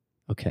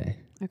Okay.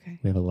 Okay.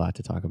 We have a lot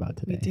to talk about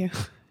today. We do.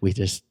 We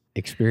just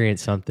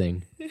experienced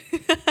something.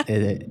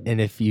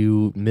 And if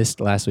you missed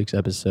last week's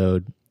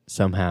episode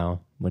somehow,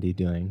 what are you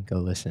doing? Go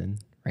listen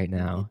right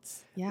now.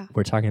 Yeah.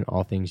 We're talking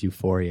all things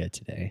Euphoria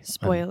today.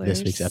 Spoilers. On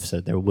this week's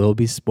episode. There will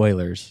be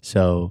spoilers.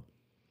 So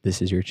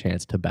this is your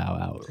chance to bow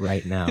out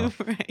right now.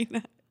 Right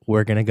now.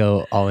 We're going to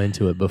go all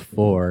into it.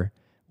 Before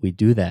we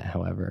do that,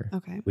 however,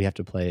 Okay. we have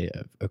to play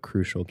a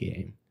crucial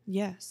game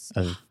Yes.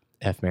 of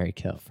F, Marry,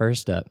 Kill.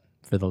 First up,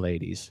 for the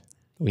ladies,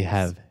 we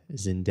have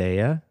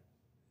Zendaya,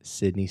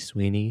 Sydney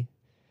Sweeney,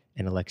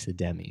 and Alexa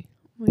Demi,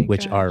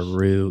 which are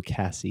Rue,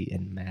 Cassie,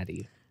 and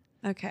Maddie.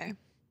 Okay.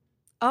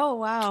 Oh,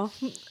 wow.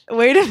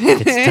 Wait a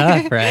minute. It's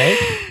tough,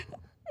 right?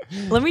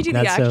 Let me do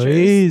the Not so actors.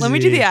 easy. Let me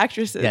do the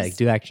actresses. Yeah,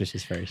 do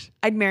actresses first.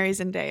 I'd marry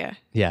Zendaya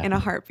in a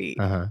heartbeat.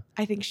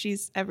 I think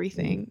she's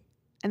everything.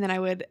 And then I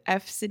would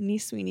F Sydney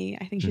Sweeney.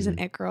 I think she's an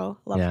it girl.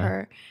 Love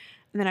her.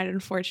 And then I'd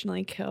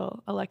unfortunately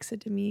kill Alexa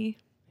Demi.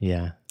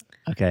 Yeah.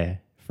 Okay.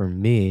 For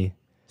me,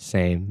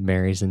 same.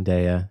 Marry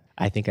Zendaya.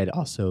 I think I'd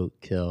also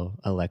kill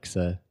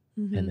Alexa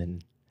and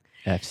then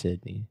F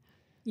Sydney.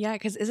 Yeah,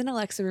 because isn't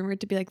Alexa rumored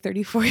to be like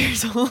 34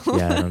 years old?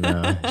 Yeah, I don't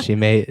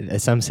know.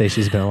 Some say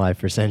she's been alive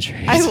for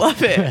centuries. I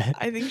love it.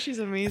 I think she's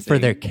amazing. For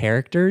their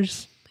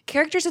characters,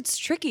 it's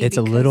tricky. It's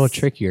a little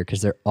trickier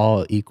because they're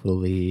all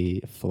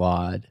equally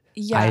flawed.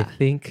 Yeah. I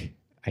think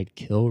I'd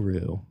kill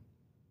Rue.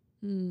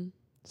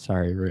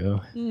 Sorry,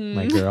 Rue.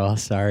 My girl,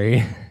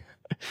 sorry.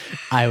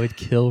 I would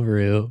kill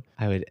Rue.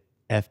 I would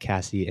F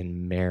Cassie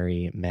and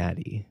marry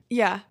Maddie.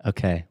 Yeah.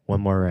 Okay,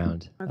 one more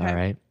round. Okay. All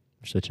right.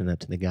 We're switching that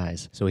to the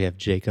guys. So we have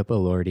Jacob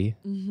Elordi,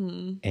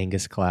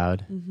 Angus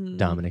Cloud,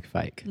 Dominic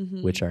Fike,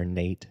 which are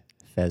Nate,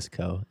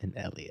 Fezco, and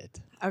Elliot.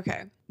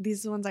 Okay.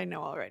 These are the ones I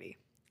know already.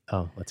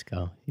 Oh, let's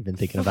go. You've been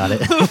thinking about it.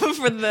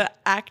 For the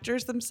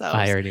actors themselves.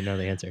 I already know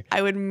the answer.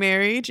 I would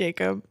marry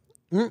Jacob.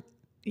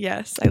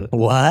 Yes.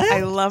 What?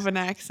 I love an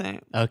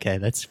accent. Okay,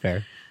 that's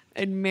fair.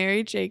 I'd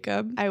marry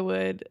Jacob. I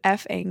would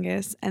F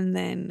Angus and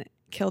then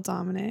kill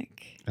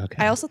Dominic.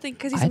 Okay. I also think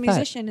because he's a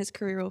musician, his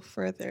career will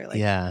further.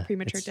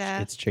 Premature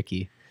death. It's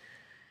tricky.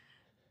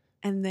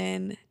 And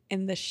then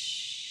in the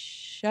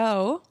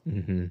show,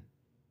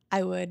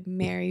 I would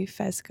marry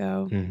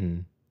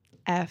Fezco,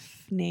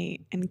 F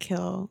Nate, and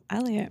kill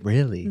Elliot.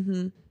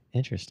 Really?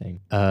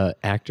 Interesting.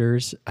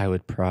 Actors, I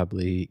would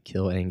probably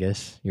kill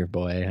Angus, your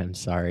boy. I'm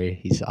sorry.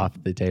 He's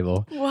off the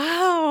table.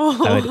 Wow.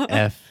 I would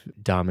F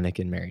Dominic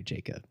and marry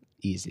Jacob.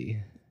 Easy.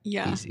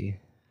 Yeah. Easy.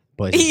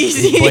 Boy's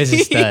a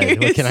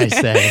stud. What can I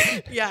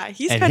say? Yeah,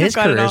 he's and kind his of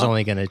got career it is all.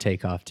 only going to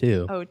take off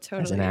too. Oh,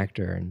 totally. As an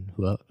actor, and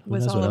who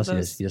knows what else he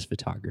does? He does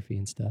photography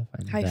and stuff.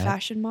 High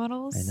fashion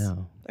models. I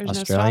know. There's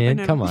Australian.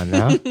 No Come on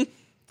now.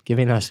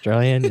 Giving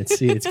Australian. It's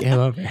game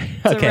over.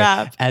 It's a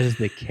wrap. As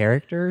the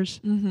characters,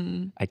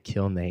 I'd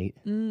kill Nate.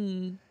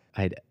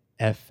 I'd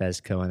F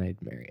Fezco and I'd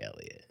marry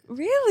Elliot.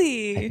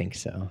 Really? I think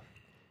so.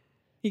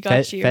 He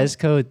got you.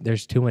 Fezco,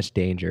 there's too much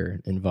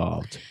danger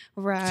involved.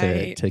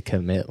 Right. To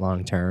commit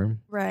long term.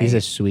 Right. He's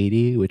a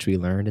sweetie, which we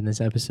learned in this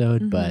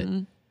episode, but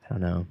I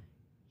don't know.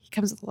 He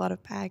comes with a lot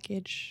of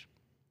baggage.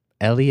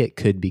 Elliot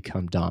could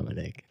become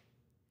Dominic.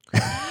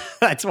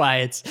 That's why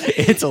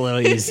it's a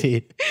little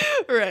easy.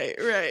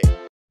 Right.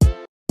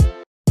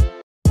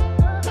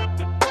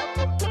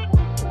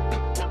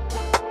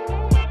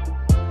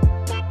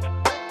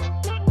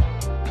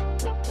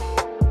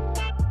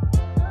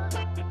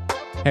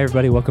 Hey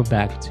everybody, welcome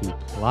back to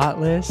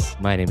PLOTLESS.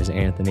 My name is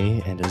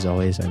Anthony, and as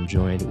always, I'm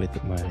joined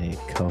with my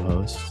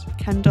co-host,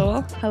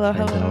 Kendall.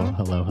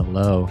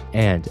 Hello.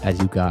 And as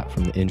you got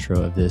from the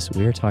intro of this,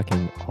 we are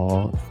talking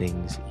all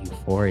things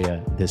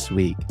Euphoria this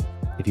week.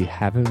 If you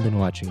haven't been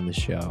watching the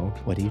show,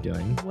 what are you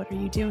doing?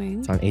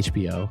 It's on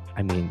HBO.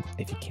 I mean,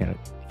 if you can't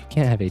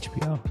have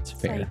HBO, it's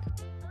fair.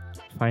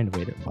 Find a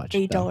way to watch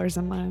it. $8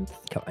 a month.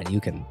 Come on,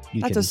 you can.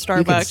 That's a Starbucks.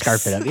 You can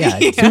scarf it up. Yeah,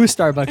 Yeah. $2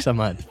 Starbucks a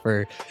month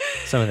for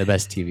some of the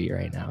best TV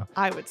right now.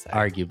 I would say.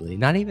 Arguably.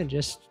 Not even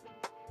just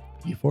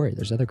Euphoria.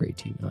 There's other great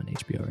TV on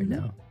HBO right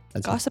now.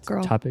 That's Gossip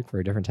Girl. Topic for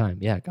a different time.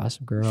 Yeah,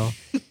 Gossip Girl.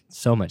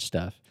 So much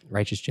stuff.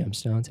 Righteous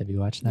Gemstones. Have you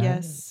watched that?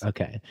 Yes.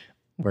 Okay.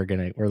 We're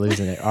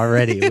losing it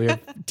already. We're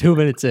 2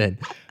 minutes in.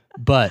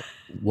 But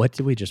what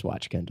did we just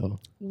watch, Kendall?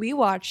 We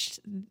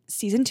watched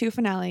season 2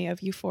 finale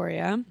of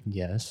Euphoria.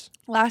 Yes.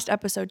 Last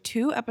episode,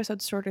 2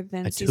 episodes shorter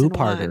than A season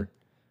two-parter. 1.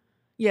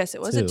 Yes, it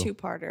was a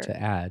 2-parter. To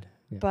add.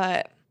 Yeah.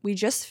 But we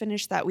just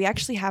finished that. We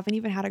actually haven't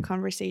even had a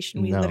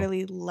conversation. We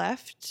literally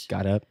left.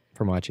 Got up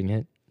from watching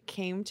it.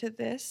 Came to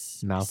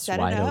this. Mouths set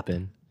wide it up,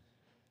 open.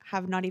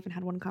 Have not even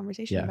had one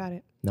conversation about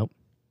it. Nope.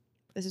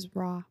 This is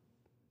raw.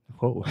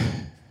 Whoa.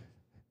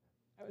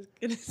 I was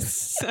gonna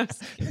say.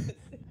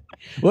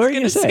 What were you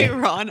going to say?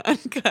 Raw and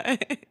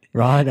uncut.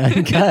 Raw and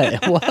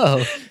uncut.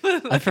 Whoa. I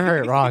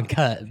prefer it raw and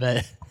cut,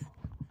 but.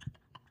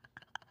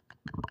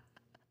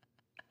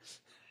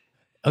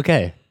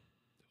 Okay.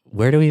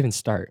 Where do we even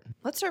start?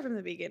 Let's start from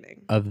the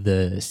beginning. Of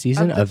the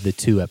season, of the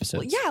 2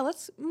 episodes? Well, yeah,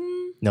 let's.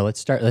 No, let's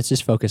start. Let's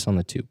just focus on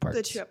the 2 parts.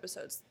 The 2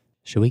 episodes.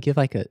 Should we give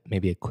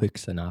maybe a quick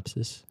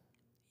synopsis?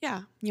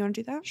 Yeah. You want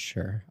to do that?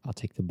 Sure. I'll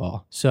take the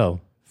ball. So,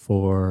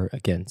 for,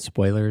 again,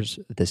 spoilers,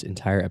 this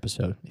entire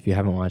episode. If you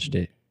haven't watched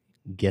it,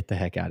 get the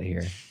heck out of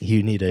here.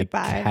 You need to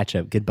catch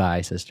up.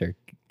 Goodbye, sister.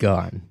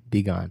 Gone.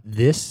 Be gone.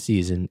 This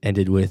season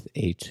ended with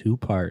a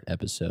 2-part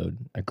episode,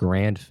 a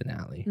grand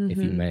finale, if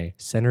you may,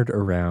 centered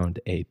around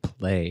a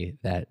play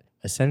that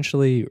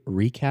essentially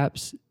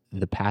recaps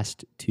the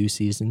past 2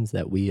 seasons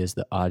that we as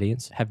the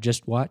audience have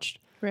just watched.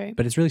 Right.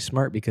 But it's really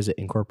smart because it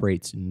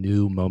incorporates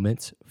new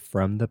moments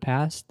from the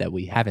past that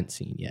we haven't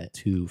seen yet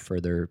to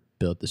further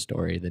build the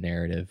story, the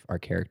narrative, our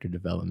character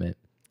development.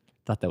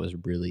 Thought that was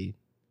really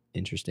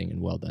interesting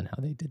and well done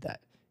how they did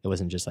that. It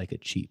wasn't just like a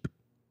cheap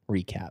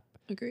recap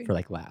for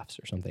like laughs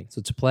or something. So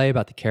it's a play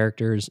about the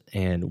characters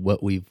and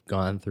what we've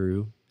gone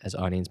through as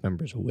audience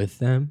members with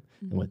them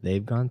and what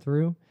they've gone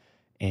through.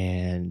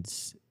 And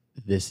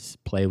this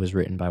play was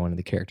written by one of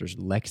the characters,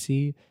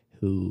 Lexi,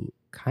 who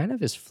kind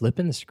of is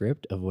flipping the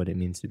script of what it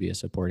means to be a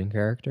supporting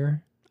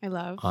character. I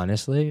love.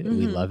 Honestly,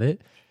 we love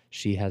it.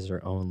 She has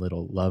her own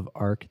little love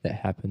arc that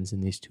happens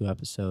in these 2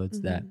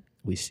 episodes that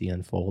we see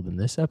unfold in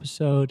this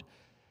episode.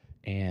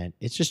 And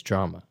it's just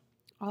drama.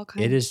 All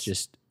kinds. It is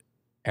just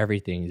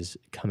everything is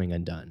coming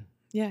undone.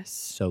 Yes.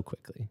 So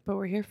quickly. But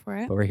we're here for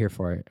it. And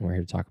we're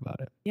here to talk about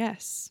it.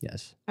 Yes.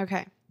 Yes.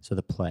 Okay. So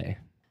the play.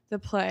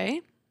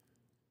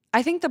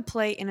 I think the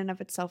play in and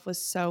of itself was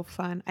so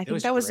fun. I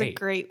think that was a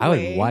great way. I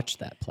would watch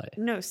that play.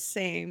 No,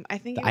 same. I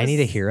think I Need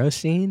a Hero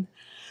scene.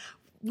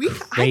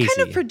 I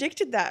kind of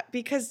predicted that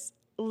because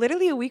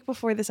literally a week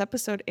before this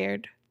episode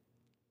aired,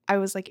 I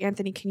was like,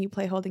 Anthony, can you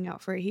play Holding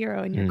Out for a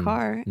Hero in your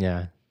car?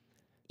 Yeah.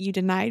 You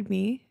denied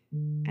me,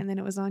 and then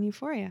it was on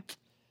Euphoria.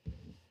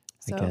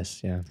 So, I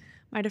guess, yeah.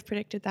 Might have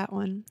predicted that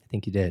one. I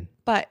think you did.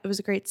 But it was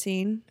a great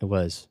scene. It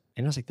was.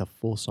 And it was like the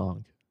full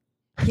song.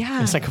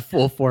 Yeah. It's like a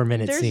full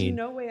 4-minute scene.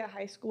 There's no way a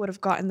high school would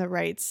have gotten the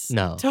rights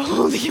to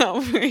Holding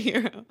Out for a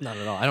Hero. Not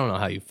at all. I don't know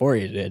how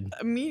Euphoria did.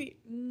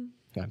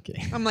 No, I'm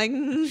kidding. I'm like,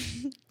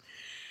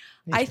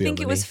 I think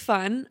it was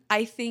fun.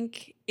 I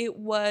think it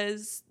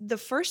was the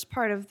first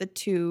part of the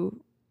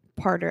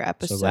 2-parter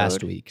episode. So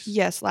last week's.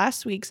 Yes,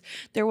 last week's.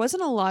 There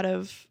wasn't a lot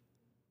of...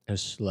 It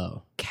was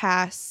slow.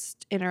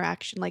 Cast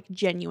interaction, like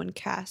genuine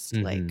cast,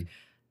 like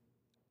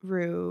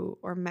Rue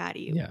or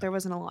Maddie. Yeah. There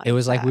wasn't a lot. It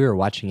was like we were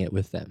watching it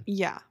with them.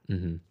 Yeah.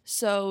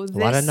 So a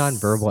lot of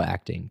nonverbal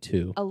acting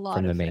too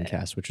from the main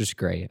cast, which was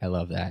great. I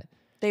love that.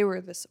 They were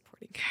the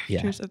supporting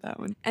characters of that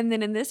one. And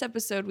then in this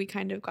episode, we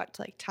kind of got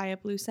to like tie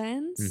up loose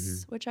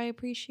ends, which I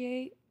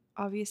appreciate,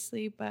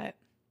 obviously, but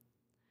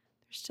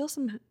there's still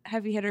some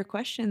heavy hitter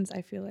questions,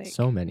 I feel like.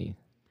 So many.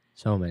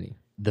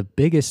 The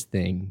biggest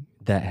thing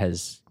that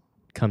has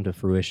come to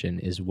fruition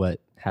is what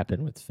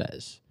happened with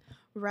Fez.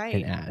 Right.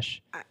 And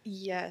Ash.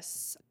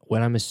 Yes.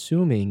 What I'm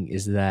assuming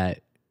is that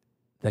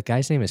the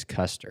guy's name is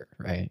Custer,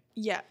 right?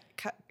 Yeah.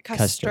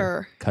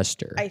 Custer.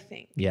 I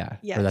think. Yeah.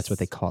 Yes. Or that's what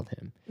they called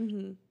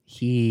him.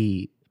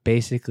 He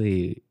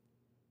basically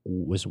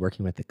was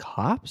working with the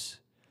cops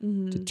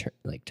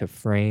to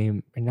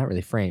frame, and not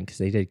really frame because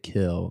they did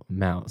kill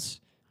Mouse,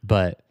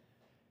 but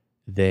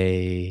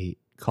they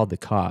called the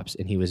cops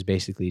and he was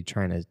basically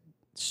trying to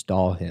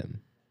stall him.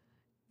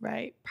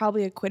 Right.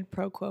 Probably a quid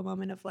pro quo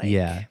moment of like...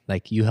 Yeah.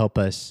 Like, you help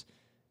us,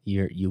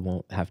 you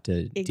won't have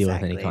to deal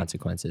with any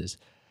consequences.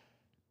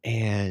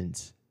 And,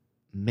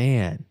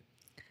 man,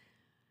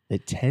 the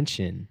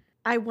tension...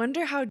 I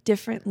wonder how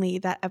differently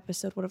that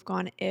episode would have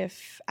gone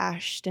if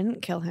Ash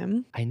didn't kill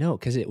him. I know,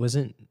 because it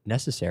wasn't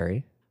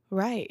necessary.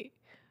 Right.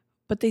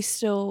 But they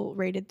still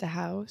raided the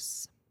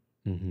house.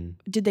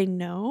 Did they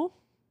know?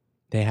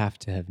 They have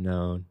to have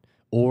known.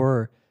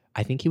 Or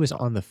I think he was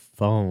on the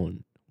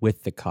phone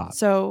with the cop.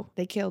 So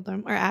they killed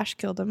him, or Ash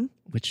killed him.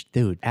 Which,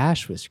 dude,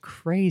 Ash was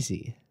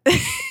crazy.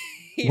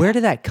 Yeah. Where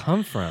did that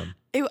come from?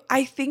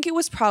 I think it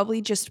was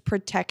probably just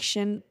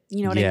protection.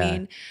 You know what I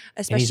mean?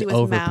 Especially with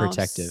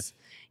overprotective. Mouse.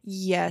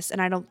 Yes,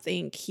 and I don't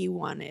think he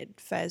wanted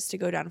Fez to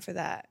go down for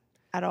that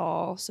at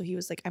all. So he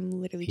was like, I'm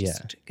literally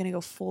just gonna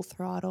go full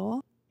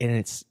throttle. And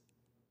it's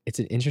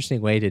an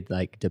interesting way to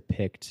like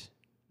depict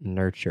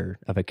nurture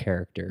of a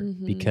character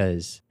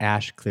because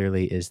Ash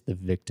clearly is the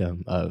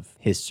victim of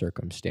his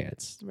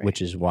circumstance,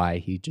 which is why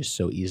he just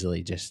so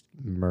easily just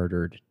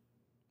murdered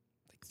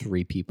like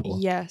 3 people.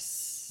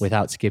 Yes.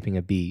 Without skipping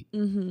a beat.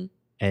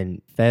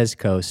 And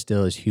Fezco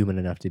still is human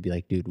enough to be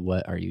like, dude,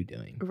 what are you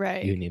doing?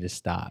 Right. You need to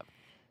stop.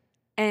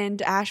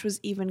 And Ash was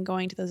even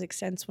going to those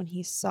extents when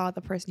he saw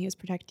the person he was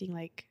protecting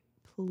like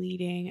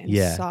pleading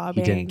and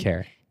sobbing. He didn't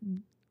care.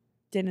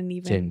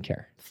 Didn't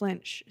care.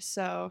 Flinch.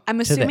 So I'm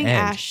assuming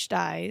Ash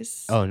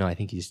dies. Oh no, I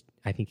think he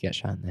got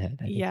shot in the head.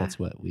 I think that's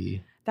what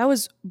That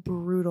was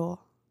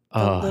brutal.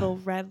 The little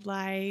red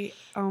light.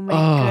 Oh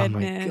my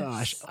goodness. Oh my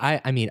gosh.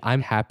 I mean,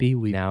 I'm happy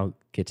we now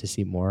get to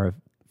see more of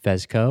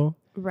Fezco.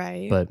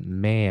 Right. But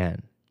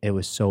man, it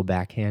was so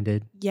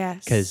backhanded.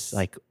 Yes. Because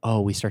like,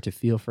 we start to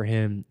feel for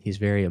him. He's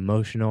very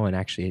emotional and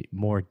actually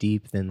more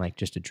deep than like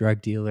just a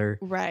drug dealer.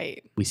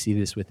 Right. We see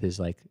this with his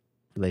like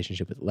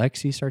relationship with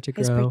Lexi start to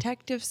grow. His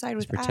protective side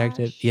with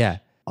Ash. Yeah.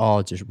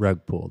 All just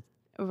rug pulled.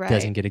 Right.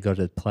 Doesn't get to go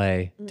to the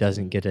play.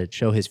 Doesn't get to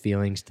show his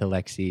feelings to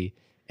Lexi.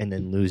 and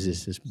then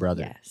loses his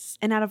brother. Yes.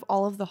 And out of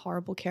all of the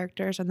horrible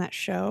characters on that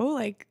show,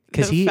 like,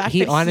 because he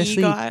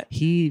honestly,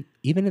 he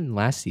even in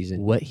last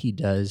season, what he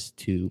does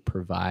to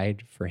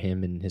provide for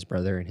him and his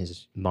brother and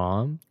his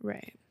mom,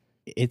 right?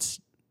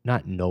 It's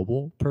not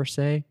noble per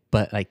se,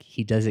 but like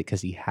he does it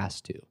because he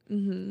has to.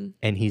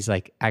 And he's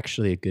like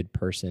actually a good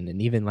person.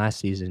 And even last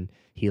season,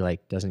 he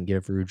like doesn't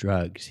give Rue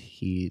drugs.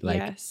 He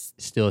like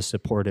still is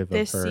supportive of her.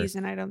 This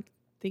season, I don't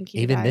think he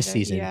even this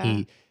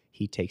season,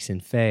 he takes in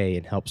Faye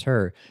and helps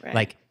her. Right.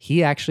 Like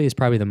he actually is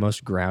probably the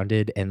most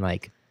grounded and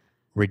like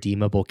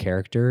redeemable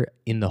character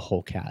in the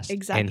whole cast.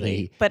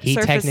 Exactly. And he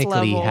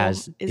technically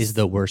is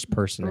the worst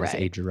person as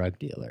a drug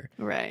dealer.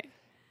 Right.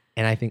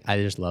 And I think I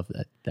just love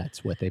that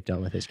that's what they've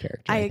done with his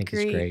character. I think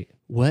agree. It's great.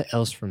 What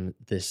else from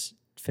this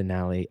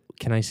finale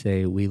can I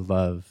say? We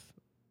love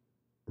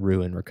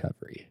Rue in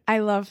recovery. I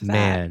love that.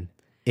 Man,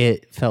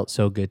 it felt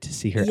so good to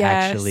see her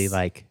actually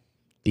like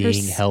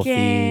being healthy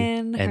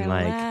and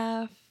like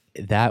laugh.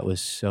 That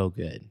was so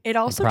good. It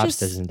also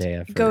just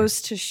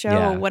goes to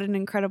show what an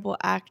incredible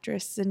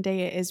actress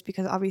Zendaya is,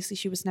 because obviously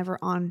she was never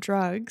on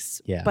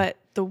drugs. Yeah. But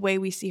the way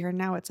we see her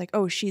now, it's like,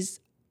 oh, she's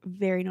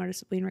very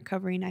noticeably in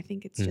recovery, and I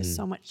think it's just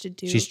so much to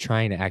do. She's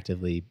trying to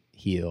actively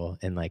heal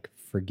and like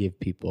forgive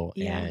people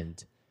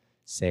and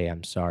say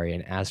I'm sorry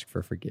and ask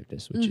for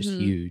forgiveness, which is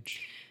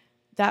huge.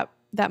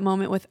 That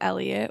moment with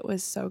Elliot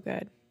was so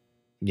good.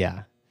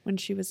 Yeah. When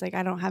she was like,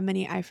 I don't have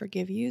many I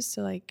forgive yous,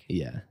 so like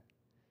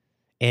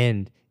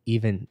and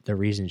even the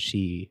reason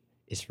she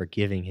is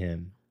forgiving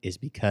him is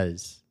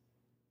because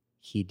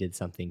he did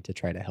something to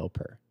try to help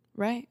her.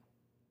 Right.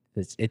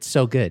 It's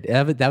so good.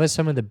 That was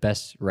some of the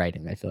best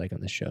writing, I feel like,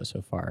 on the show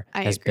so far.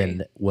 Has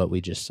been what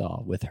we just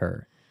saw with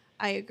her.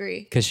 I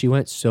agree. Because she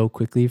went so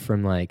quickly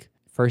from like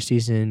first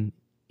season,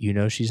 you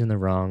know she's in the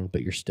wrong,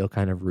 but you're still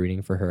kind of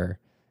rooting for her.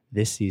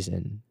 This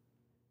season,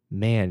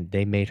 man,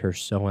 they made her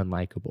so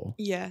unlikable.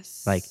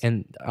 Yes. Like,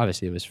 and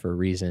obviously it was for a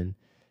reason,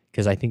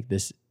 because I think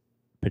this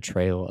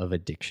portrayal of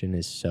addiction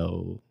is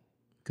so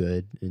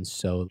good and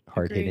so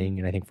hard-hitting.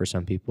 And I think for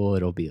some people,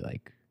 it'll be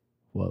like,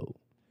 whoa.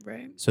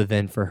 Right. So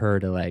then for her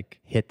to like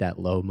hit that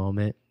low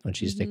moment when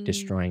she's like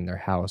destroying their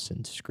house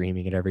and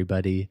screaming at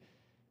everybody,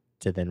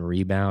 to then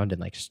rebound and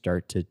like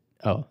start to,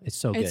 it's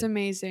so good. It's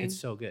amazing. It's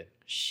so good.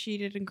 She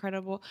did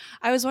incredible.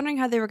 I was wondering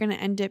how they were going to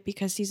end it,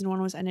 because season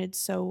 1 was ended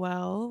so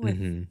well with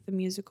the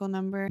musical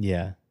number.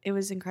 Yeah. It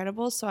was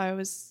incredible. So I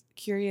was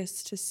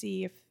curious to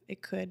see if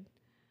it could.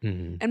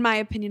 In my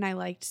opinion, I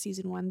liked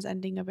season 1's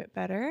ending a bit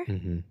better.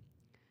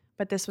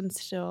 But this one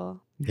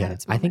still had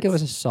its moments. I think it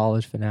was a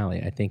solid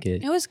finale. I think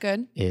it was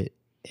good. It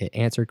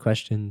answered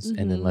questions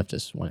and then left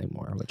us wanting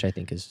more, which I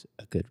think is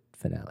a good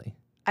finale.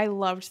 I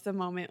loved the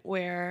moment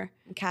where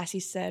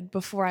Cassie said,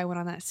 before I went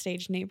on that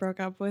stage, Nate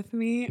broke up with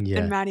me. Yeah.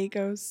 And Maddie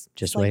goes,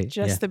 just wait.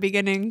 Just the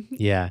beginning.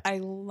 Yeah. I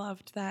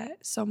loved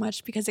that so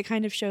much, because it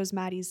kind of shows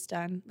Maddie's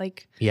done.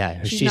 Like,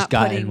 she's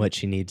gotten what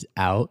she needs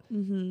out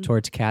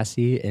towards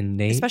Cassie and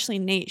Nate. Especially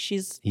Nate.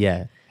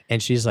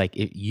 And she's like,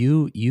 if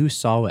you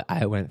saw what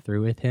I went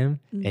through with him,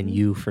 and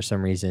you, for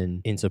some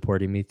reason, in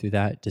supporting me through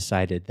that,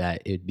 decided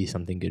that it'd be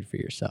something good for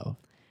yourself.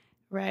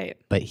 Right.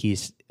 But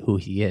he's who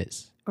he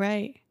is.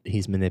 Right.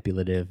 He's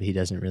manipulative. He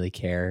doesn't really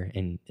care.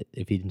 And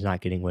if he's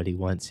not getting what he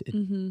wants,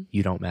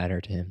 you don't matter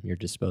to him. You're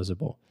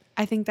disposable.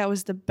 I think that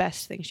was the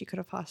best thing she could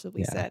have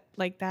possibly said.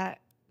 Like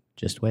that.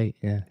 Just wait.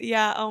 Yeah.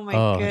 Yeah. Oh my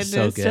goodness.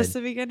 So good. Just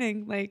the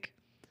beginning. Like,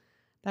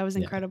 that was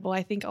incredible.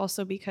 I think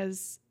also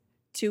because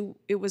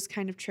it was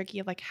kind of tricky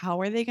of like,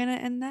 how are they going to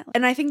end that?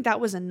 And I think that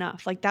was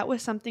enough. Like, that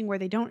was something where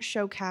they don't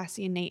show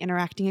Cassie and Nate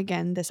interacting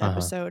again this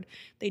episode.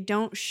 They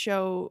don't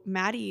show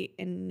Maddie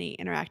and Nate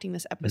interacting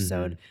this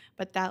episode,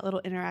 but that little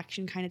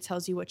interaction kind of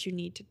tells you what you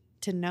need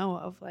to know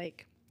of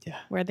like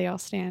where they all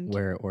stand.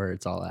 Where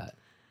it's all at.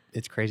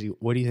 It's crazy.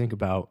 What do you think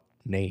about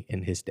Nate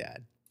and his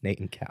dad, Nate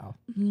and Cal?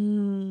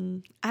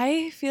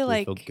 I feel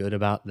like... feel good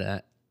about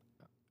that?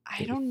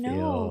 I don't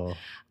know.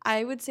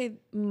 I would say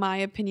my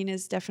opinion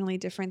is definitely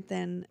different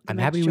than the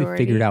majority. Happy we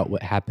figured out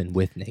what happened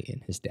with Nate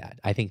and his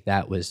dad. I think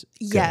that was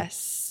good.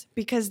 Yes,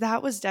 because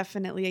that was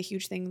definitely a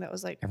huge thing that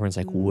was like... Everyone's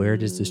like, where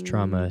does this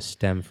trauma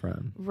stem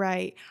from?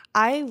 Right.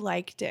 I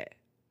liked it,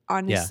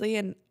 honestly,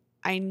 and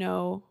I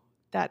know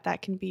that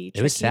can be tricky.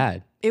 It was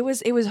sad. It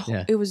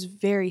was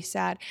very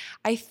sad.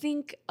 I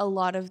think a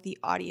lot of the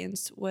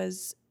audience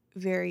was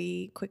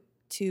very quick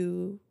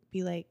to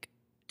be like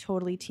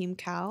totally Team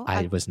Cal.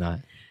 I was not.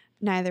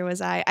 Neither was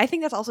I. I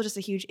think that's also just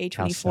a huge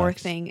A24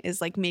 thing,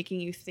 is like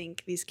making you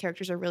think these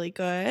characters are really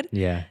good.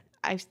 Yeah.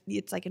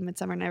 It's like in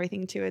Midsummer and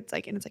everything too. It's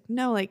like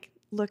no, like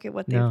look at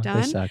what they've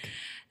done. They suck.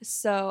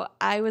 So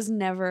I was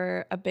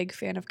never a big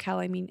fan of Cal.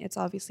 I mean, it's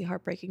obviously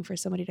heartbreaking for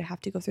somebody to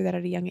have to go through that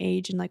at a young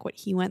age and like what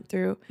he went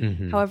through.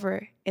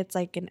 However, it's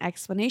like an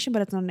explanation,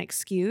 but it's not an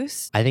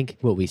excuse. I think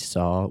what we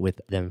saw with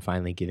them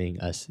finally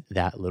giving us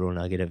that little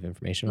nugget of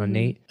information on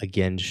Nate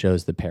again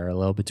shows the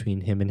parallel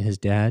between him and his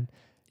dad.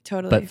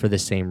 Totally. But for the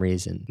same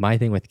reason. My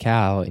thing with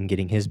Cal and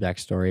getting his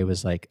backstory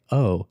was like,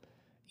 oh,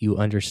 you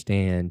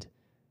understand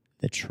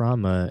the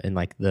trauma and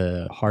like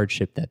the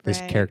hardship that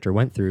this character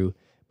went through,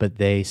 but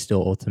they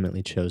still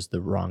ultimately chose the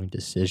wrong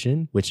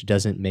decision, which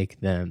doesn't make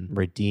them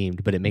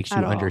redeemed, but it makes you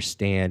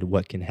understand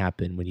what can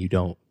happen when you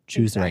don't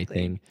choose the right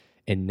thing.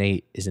 And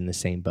Nate is in the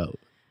same boat.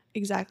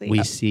 Exactly.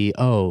 We see,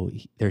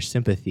 there's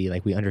sympathy,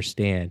 like we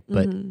understand,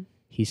 but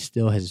he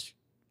still has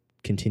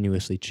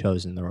continuously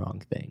chosen the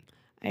wrong thing.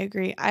 I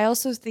agree. I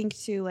also think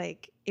too,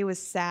 like, it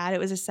was sad. It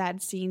was a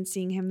sad scene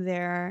seeing him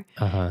there,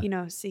 you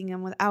know, seeing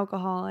him with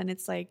alcohol. And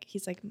it's like,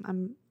 he's like,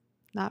 I'm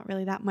not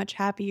really that much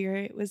happier.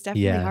 It was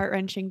definitely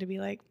heart-wrenching to be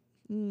like,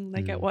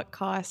 at what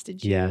cost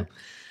did you? Yeah,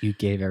 you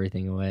gave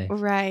everything away.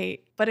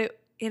 Right. But it,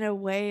 in a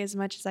way, as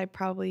much as I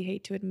probably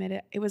hate to admit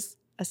it, it was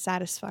a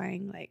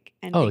satisfying like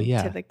ending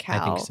to the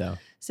Cal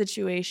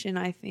situation,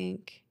 I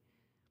think.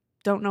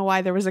 Don't know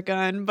why there was a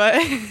gun, but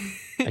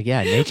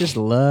Nate just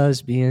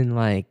loves being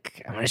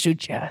like, I'm gonna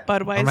shoot you.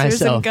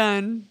 Budweiser's a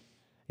gun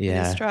in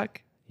his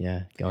truck.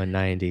 Yeah, going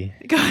 90.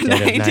 Going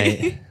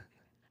 90.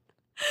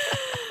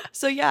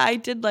 So yeah, I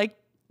did like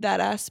that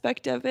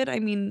aspect of it. I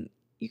mean,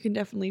 you can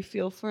definitely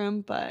feel for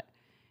him, but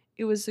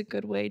it was a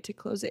good way to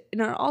close it. And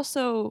it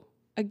also,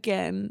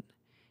 again,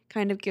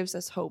 kind of gives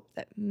us hope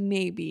that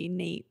maybe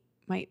Nate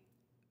might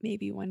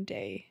one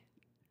day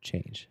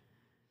change.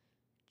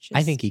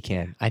 I think he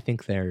can. I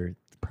think they're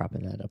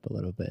propping that up a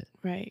little bit.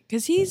 Right.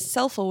 Because he's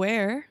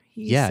self-aware.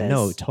 He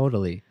says,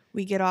 totally.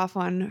 We get off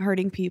on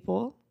hurting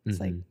people. It's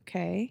like,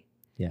 okay.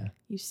 Yeah.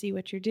 You see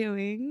what you're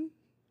doing.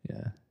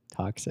 Yeah.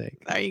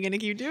 Toxic. Are you going to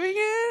keep doing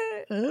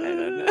it? I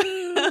don't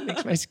know.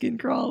 Makes my skin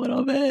crawl a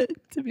little bit,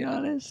 to be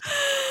honest.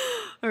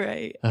 All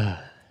right.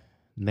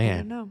 Man. I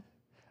don't know.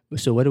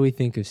 So what do we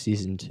think of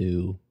season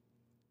 2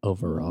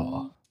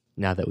 overall,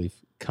 now that we've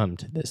come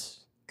to this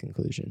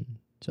conclusion,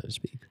 so to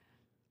speak?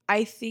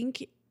 I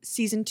think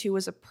season 2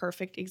 was a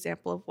perfect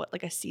example of what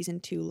like a season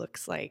 2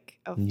 looks like,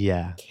 of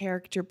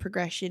character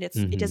progression.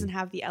 It doesn't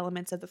have the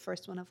elements of the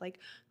first one of like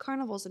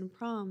carnivals and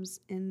proms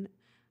and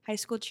high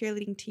school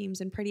cheerleading teams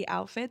and pretty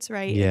outfits,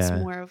 right? Yeah. It's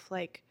more of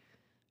like,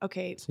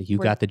 okay, so you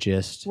got the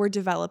gist. We're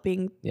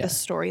developing the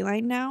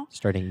storyline now.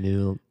 Starting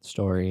new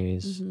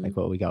stories, like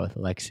what we got with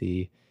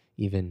Lexi,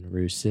 even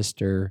Rue's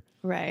sister.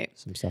 Right.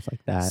 Some stuff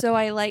like that. So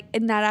I like,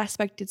 in that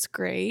aspect, it's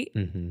great.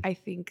 I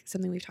think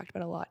something we've talked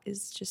about a lot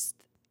is just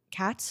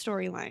Kat's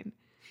storyline.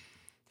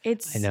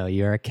 I know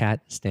you're a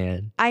Kat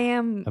stan. I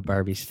am a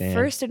Barbie stan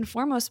first and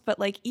foremost, but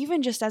like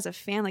even just as a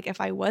fan, like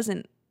if I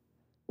wasn't,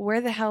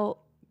 where the hell?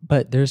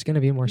 But there's gonna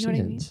be more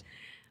seasons,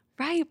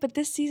 right? But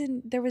this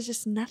season there was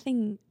just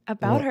nothing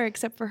about her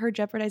except for her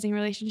jeopardizing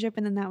relationship,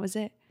 and then that was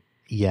it.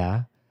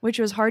 Yeah, which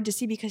was hard to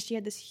see because she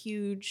had this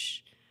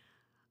huge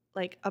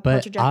like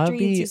upward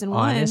trajectory in season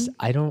 1.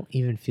 I don't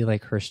even feel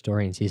like her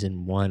story in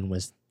season 1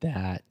 was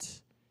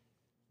that.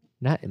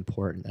 Not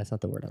important. That's not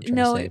the word I'm trying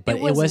to say. But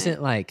it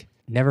wasn't like,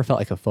 never felt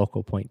like a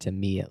focal point to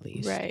me, at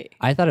least. Right.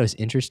 I thought it was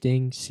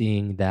interesting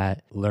seeing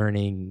that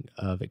learning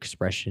of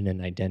expression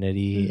and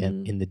identity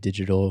in the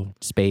digital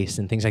space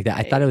and things like that.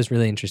 Right. I thought it was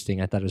really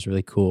interesting. I thought it was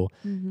really cool.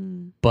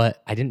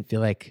 But I didn't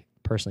feel like,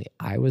 personally,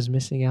 I was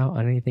missing out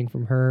on anything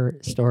from her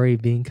story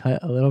being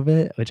cut a little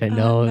bit, which I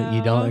know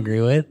you don't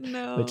agree with,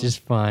 which is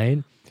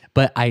fine.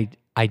 But I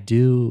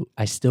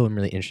still am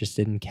really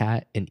interested in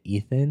Kat and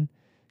Ethan.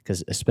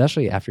 Because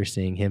especially after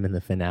seeing him in the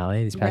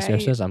finale, these past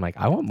episodes, I'm like,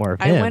 I want more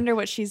of him. I wonder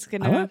what she's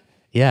going to...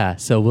 Yeah,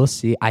 so we'll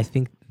see. I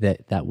think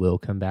that will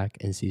come back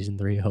in season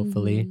 3,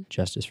 hopefully.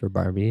 Justice for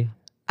Barbie.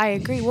 I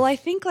agree. Well, I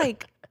think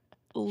like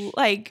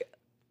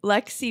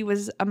Lexi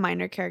was a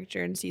minor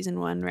character in season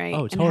 1, right?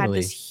 Oh, totally. And had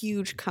this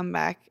huge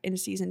comeback in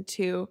season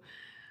 2.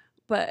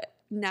 But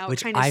now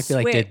which it kind of I feel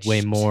like did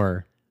way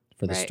more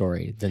for the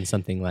story than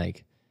something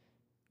like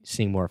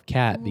seeing more of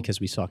Kat,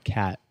 because we saw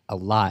Kat a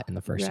lot in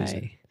the first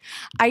season.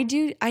 I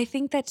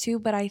think that too,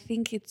 but I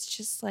think it's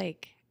just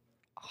like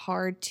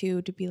hard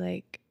to be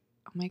like,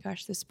 oh my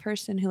gosh, this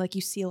person who like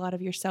you see a lot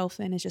of yourself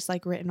in is just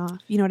like written off.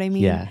 You know what I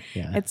mean? Yeah.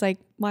 It's like,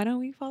 why don't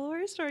we follow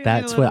our story?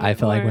 That's what I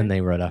felt like when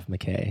they wrote off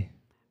McKay,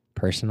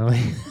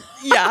 personally.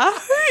 Yeah.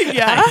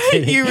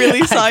 You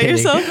really saw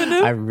yourself in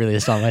him? I really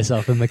saw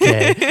myself in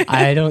McKay.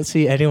 I don't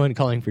see anyone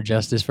calling for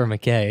justice for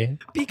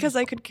McKay. Because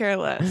I could care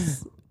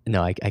less.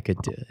 No, I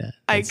could do that.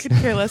 I could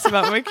care less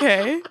about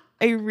McKay.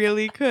 I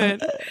really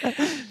could.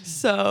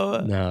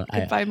 So,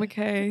 goodbye,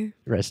 McKay.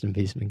 Rest in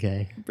peace,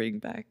 McKay. Bring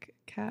back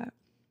Kat.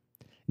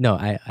 No,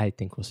 I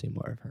think we'll see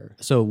more of her.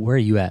 So where are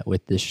you at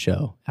with this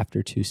show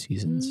after 2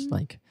 seasons?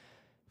 Like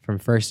from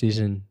first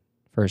season,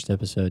 first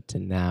episode to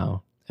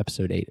now,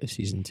 episode 8 of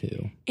season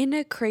 2. In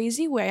a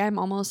crazy way, I'm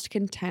almost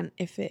content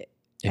if it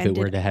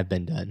were to have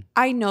been done.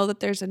 I know that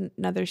there's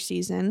another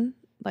season.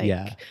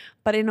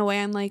 But in a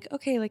way, I'm like,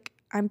 okay, like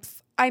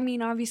I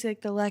mean, obviously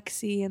like the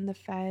Lexi and the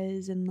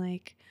Fez and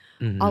like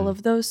all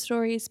of those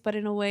stories, but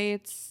in a way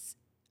it's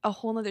a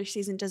whole nother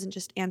season doesn't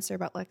just answer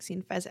about Lexi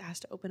and Fez. It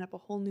has to open up a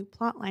whole new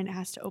plot line. It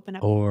has to open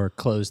up or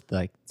close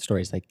like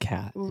stories like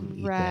Kat and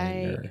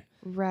Ethan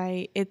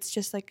right. It's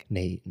just like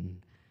Nate and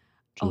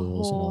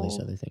Jules and all these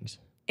other things.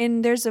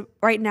 And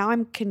right now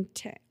I'm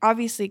content,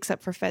 obviously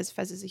except for Fez.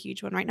 Fez is a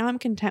huge one. Right now I'm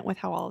content with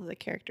how all of the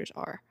characters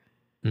are.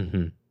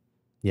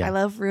 Yeah. I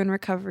love Rue and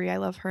Recovery. I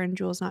love her and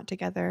Jules not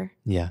together.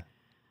 Yeah.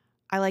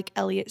 I like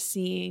Elliot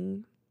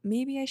seeing,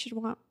 maybe I should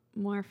want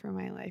more for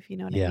my life. You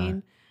know what I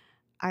mean?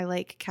 I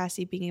like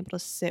Cassie being able to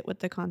sit with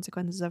the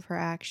consequences of her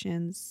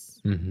actions.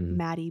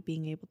 Maddie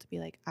being able to be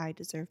like, I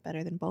deserve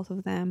better than both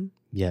of them.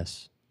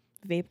 Yes.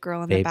 Vape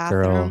girl in the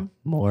bathroom. Girl,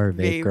 more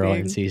vape girl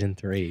in season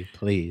 3,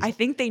 please. I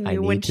think they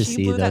knew when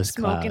she blew that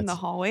smoke in the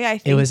hallway. I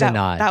think it was a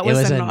nod. That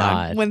was a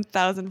nod.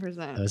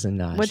 1000%. It was a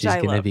nod. Which She's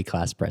going to be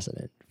class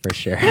president for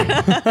sure.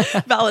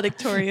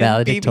 Valedictorian.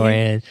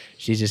 Valedictorian.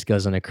 She just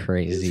goes on a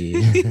crazy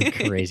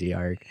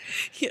arc.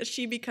 Yeah,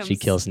 she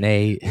kills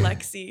Nate.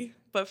 Lexi,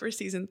 but for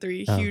season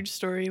 3, huge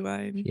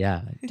storyline.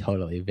 Yeah,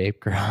 totally.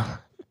 Vape girl.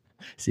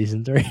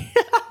 Season 3.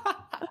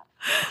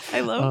 I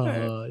love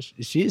her.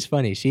 She's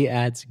funny. She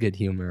adds good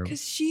humor.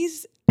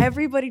 Because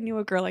everybody knew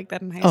a girl like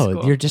that in high school.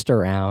 Oh, you're just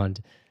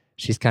around.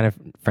 She's kind of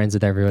friends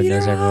with everyone,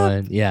 knows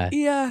everyone. Yeah.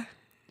 Yeah.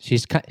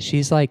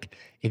 She's like,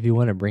 if you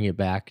want to bring it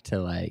back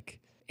to like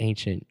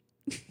ancient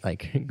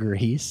like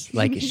Greece,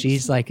 like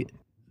she's like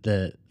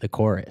the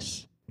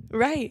chorus.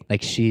 Right.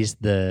 Like she's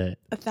the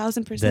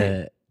 1000%.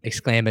 The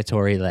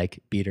exclamatory like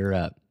beat her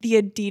up. The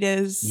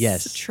Adidas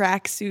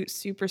tracksuit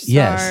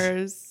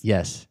superstars.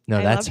 Yes.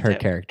 No, that's her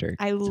character.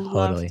 I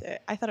loved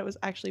it. I thought it was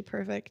actually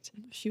perfect.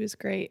 She was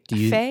great.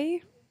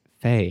 Faye?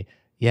 Faye.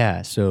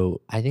 Yeah.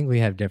 So I think we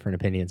have different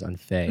opinions on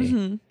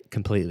Faye.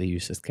 Completely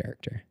useless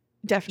character.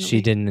 Definitely.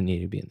 She didn't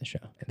need to be in the show.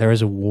 There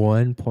was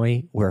one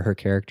point where her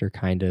character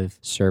kind of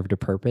served a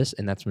purpose,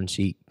 and that's when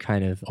she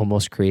kind of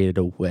almost created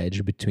a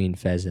wedge between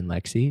Fez and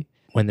Lexi.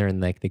 When they're in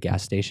like the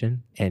gas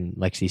station and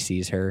Lexi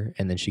sees her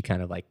and then she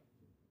kind of like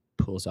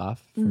pulls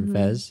off from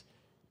Fez.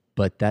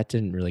 But that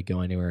didn't really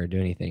go anywhere or do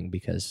anything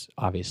because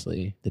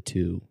obviously the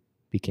two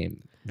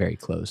became very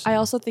close. I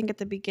also think at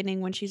the beginning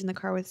when she's in the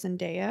car with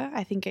Zendaya,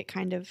 I think it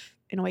kind of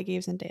in a way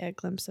gave Zendaya a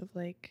glimpse of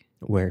like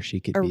where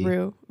she could be.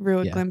 Rue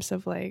a glimpse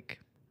of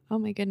like, oh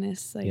my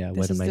goodness, like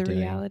this is the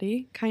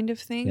reality kind of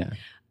thing.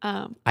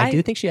 Yeah. I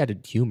do think she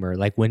added humor.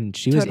 Like when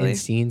she was in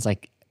scenes,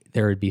 like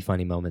there would be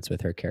funny moments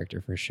with her character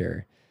for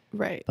sure.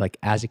 Right. Like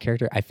as a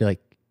character, I feel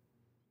like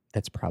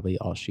that's probably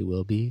all she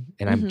will be.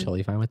 And I'm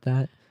totally fine with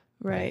that.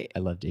 Right.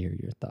 I'd love to hear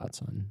your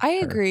thoughts on I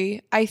agree.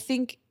 I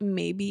think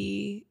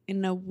maybe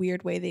in a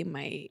weird way they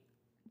might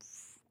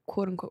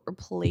quote unquote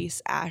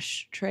replace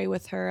Ashtray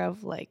with her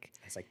of like,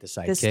 it's like the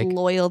sidekick. This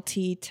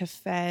loyalty to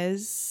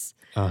Fez.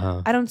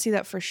 I don't see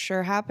that for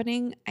sure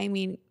happening. I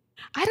mean,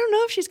 I don't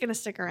know if she's going to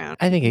stick around.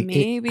 I think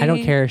maybe. I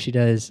don't care if she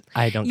does.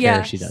 I don't care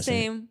if she doesn't.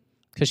 Same.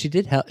 Because she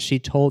did help. She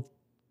told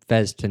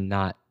Fez to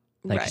not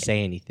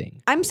say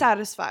anything. I'm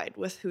satisfied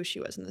with who she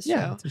was in this show.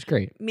 Yeah, it's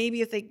great.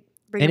 Maybe if they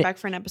bring her back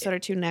for an episode or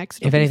two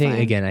next. If anything,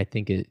 again, I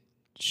think it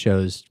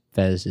shows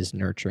Fez's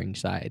nurturing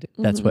side.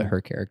 That's what her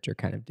character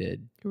kind of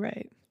did.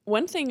 Right.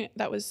 One thing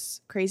that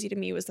was crazy to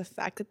me was the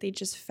fact that they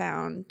just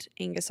found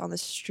Angus on the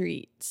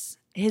streets.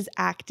 His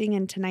acting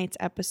in tonight's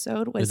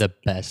episode was the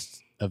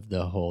best of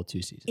the whole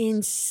 2 seasons.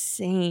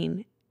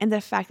 Insane. And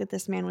the fact that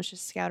this man was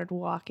just scouted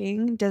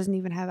walking, doesn't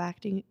even have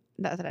acting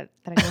that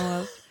I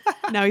know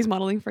of. Now he's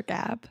modeling for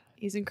Gap.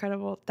 He's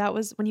incredible. That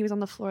was when he was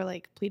on the floor,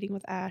 like pleading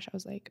with Ash. I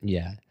was like,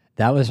 yeah,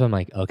 that was when I'm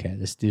like, okay,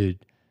 this dude,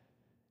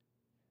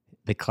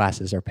 the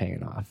classes are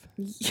paying off.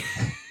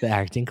 The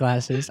acting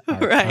classes are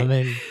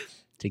coming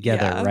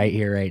together right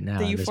here, right now.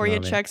 The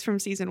Euphoria checks from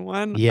season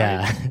 1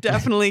 are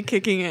definitely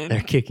kicking in. They're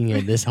kicking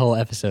in. This whole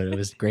episode, it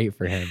was great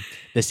for him.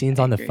 The scenes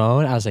on the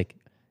phone, I was like,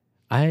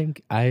 I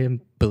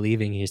am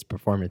believing his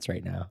performance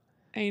right now.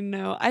 I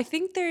know. I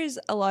think there's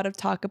a lot of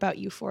talk about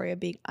Euphoria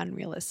being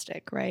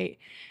unrealistic, right?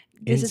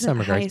 In some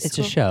regards, it's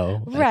a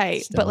show.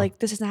 Right. But like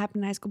this doesn't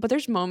happen in high school. But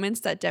there's moments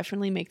that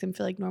definitely make them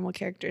feel like normal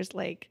characters,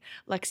 like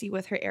Lexi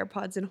with her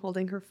AirPods and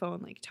holding her phone,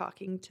 like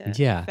talking to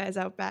Fez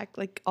out back,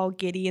 like all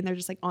giddy, and they're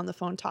just like on the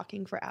phone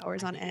talking for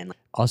hours on end.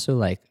 Also,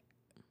 like,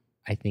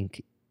 I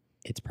think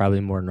it's probably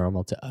more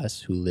normal to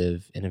us who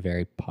live in a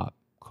very pop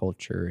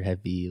culture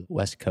heavy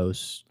West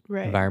Coast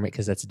environment,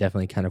 because that's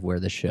definitely kind of where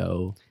the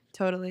show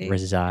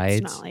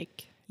resides. It's not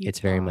like Utah. It's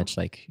very much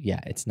like,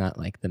 it's not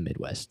like the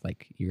Midwest.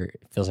 Like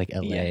it feels like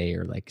LA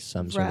or like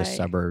some sort of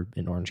suburb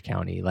in Orange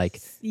County.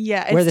 Like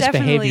where this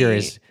behavior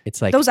is,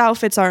 it's like those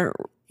outfits aren't.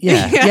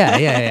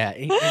 Yeah.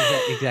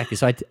 Exactly.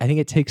 So I think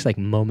it takes like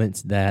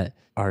moments that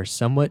are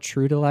somewhat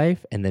true to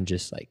life and then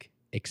just like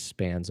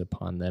expands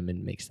upon them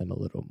and makes them a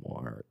little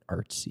more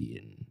artsy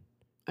and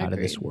out of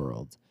this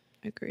world.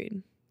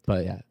 Agreed.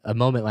 But yeah, a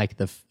moment like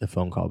the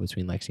phone call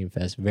between Lexi and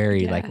Fez,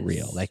 very like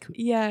real. Like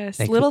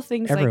little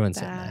things everyone like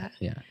said that.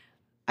 Yeah.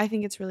 I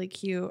think it's really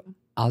cute.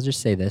 I'll just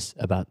say this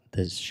about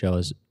this show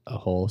as a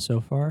whole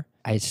so far.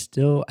 I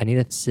need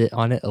to sit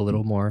on it a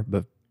little more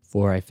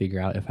before I figure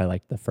out if I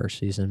like the first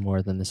season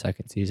more than the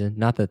second season.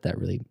 Not that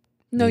really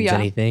means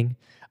anything.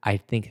 I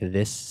think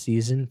this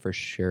season for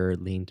sure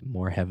leaned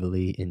more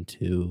heavily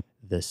into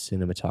the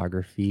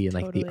cinematography and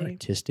like the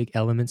artistic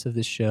elements of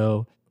the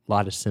show. A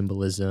lot of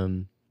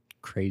symbolism,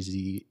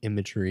 crazy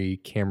imagery,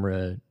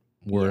 camera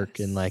work,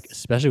 and like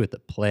especially with the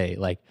play,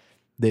 like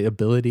the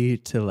ability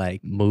to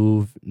like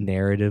move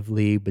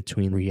narratively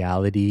between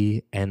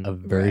reality and a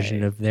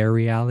version of their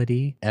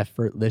reality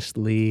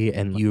effortlessly,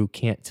 and you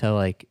can't tell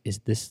like, is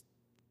this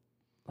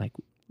like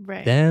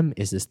them?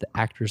 Is this the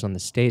actors on the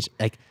stage?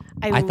 Like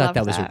I thought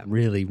that was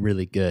really,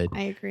 really good.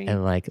 I agree.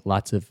 And like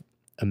lots of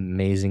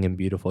amazing and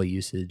beautiful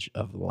usage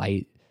of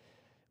light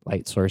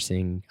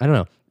sourcing. I don't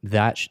know,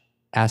 that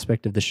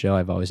aspect of the show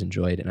I've always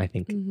enjoyed, and I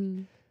think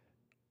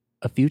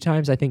a few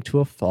times, I think to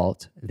a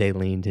fault, they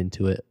leaned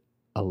into it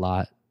a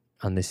lot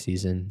on this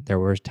season. There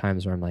were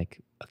times where I'm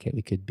like, okay,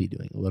 we could be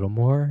doing a little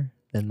more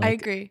than like I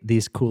agree.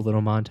 These cool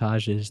little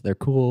montages. They're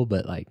cool,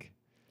 but like,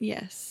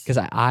 yes, because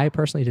I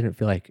personally didn't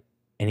feel like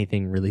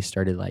anything really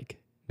started like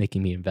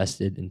making me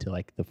invested into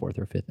like the 4th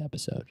or 5th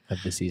episode of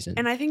the season.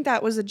 And I think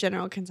that was a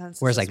general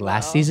consensus. Whereas like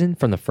last season,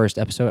 from the first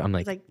episode, I'm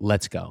like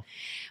let's go.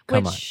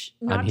 Come on,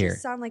 not to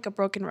sound like a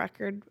broken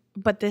record,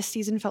 but this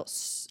season felt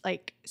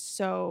like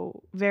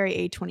so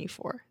very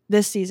A24.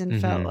 This season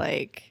felt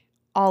like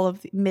all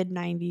of the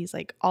mid-90s,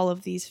 like all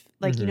of these,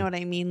 like, you know what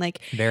I mean? Like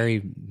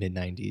very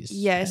mid-90s.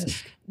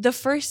 Yes. The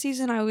first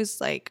season I was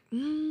like,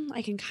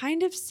 I can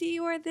kind of see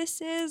where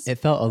this is. It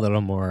felt a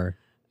little more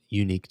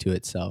unique to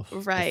itself.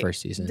 Right. The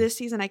first season. This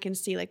season I can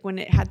see like when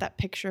it had that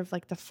picture of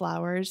like the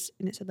flowers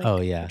and it said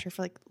like picture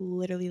for like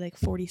literally like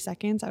 40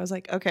 seconds. I was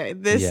like, okay,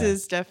 this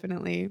is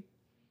definitely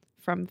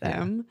from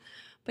them. Yeah.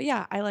 But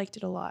yeah, I liked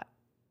it a lot.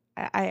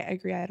 I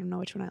agree. I don't know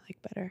which one I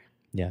like better.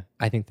 Yeah.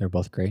 I think they're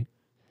both great.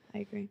 I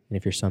agree. And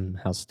if you're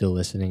somehow still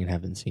listening and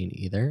haven't seen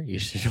either, you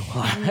should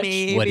watch.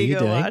 Maybe what are you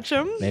doing? Watch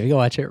them. Maybe go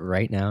watch it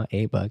right now.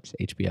 $8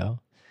 HBO.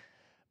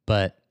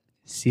 But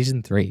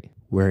season 3,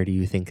 where do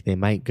you think they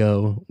might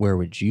go? Where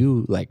would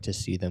you like to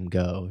see them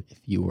go if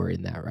you were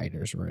in that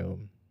writer's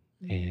room?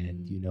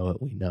 And you know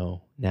what we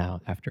know now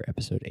after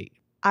episode 8.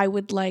 I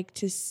would like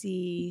to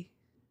see.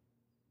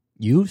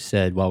 You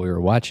said while we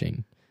were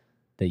watching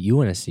that you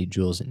want to see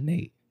Jules and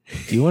Nate.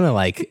 Do you want to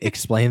like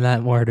explain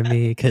that more to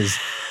me? Because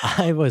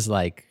I was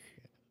like,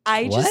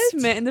 I just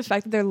meant in the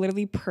fact that they're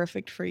literally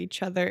perfect for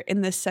each other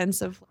in the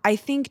sense of, I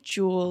think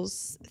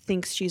Jules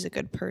thinks she's a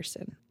good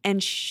person.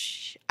 And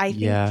I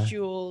think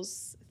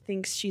Jules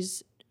thinks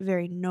she's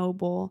very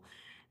noble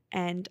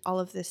and all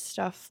of this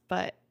stuff.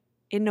 But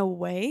in a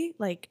way,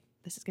 like,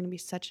 this is going to be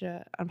such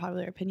an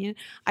unpopular opinion,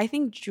 I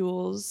think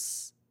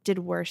Jules did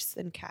worse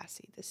than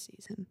Cassie this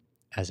season.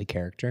 As a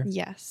character?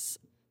 Yes.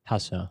 How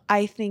so?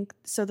 I think,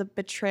 so the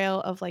betrayal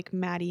of like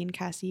Maddie and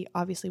Cassie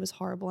obviously was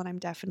horrible, and I'm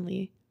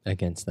definitely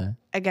against that.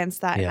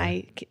 Yeah. And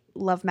I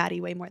love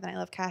Maddie way more than I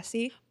love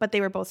Cassie, but they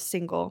were both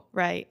single,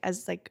 right?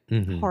 As like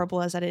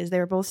horrible as that is, they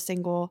were both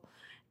single,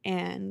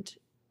 and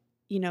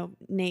you know,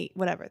 Nate,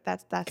 whatever.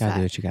 That's gotta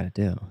do what you gotta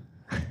do.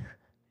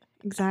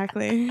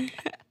 Exactly.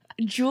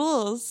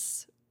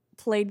 Jules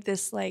played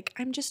this like,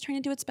 I'm just trying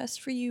to do what's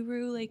best for you,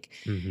 Rue. Like,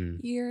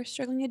 you're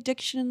struggling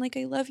addiction, and like,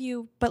 I love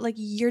you, but like,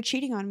 you're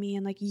cheating on me,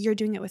 and like, you're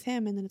doing it with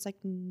him. And then it's like,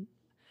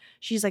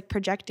 she's like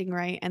projecting,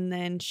 right? And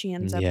then she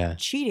ends up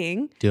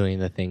cheating, doing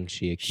the thing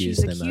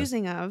she's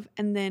accusing of.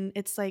 And then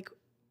it's like,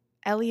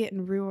 Elliot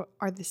and Rue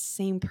are the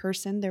same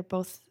person. They're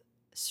both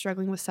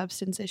struggling with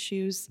substance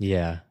issues.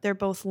 Yeah. They're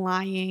both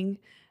lying.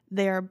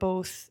 They're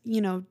both, you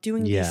know,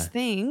 doing these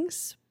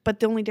things. But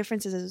the only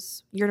difference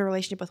is you're in a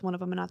relationship with one of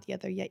them and not the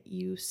other, yet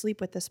you sleep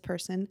with this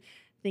person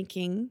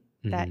thinking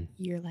that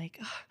you're like,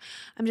 oh,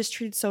 I'm just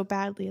treated so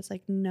badly. It's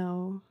like,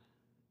 no,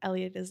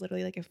 Elliot is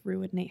literally like if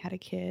Rue and Nate had a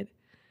kid.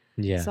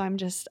 Yeah. So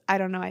I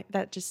don't know.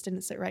 That just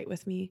didn't sit right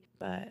with me,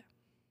 but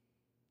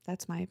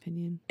that's my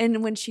opinion.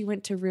 And when she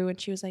went to Rue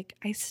and she was like,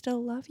 I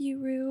still love you,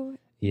 Rue.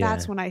 Yeah.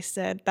 That's when I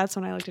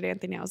looked at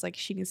Anthony. I was like,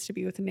 she needs to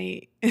be with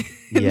Nate.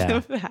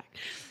 Yeah.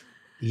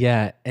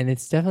 Yeah, and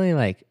it's definitely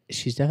like,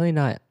 she's definitely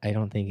not, I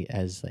don't think,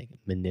 as like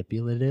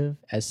manipulative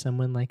as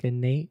someone like a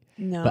Nate.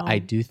 No. But I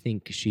do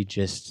think she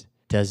just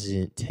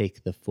doesn't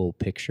take the full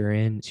picture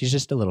in. She's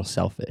just a little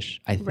selfish,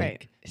 I think.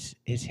 Right. It's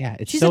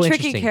she's so a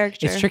tricky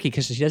character. It's tricky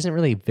because she doesn't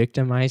really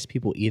victimize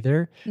people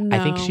either. No.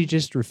 I think she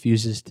just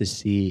refuses to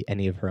see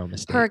any of her own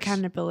mistakes. Her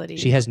accountability.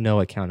 She has no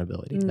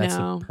accountability. No. That's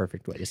the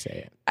perfect way to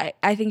say it.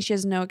 I think she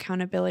has no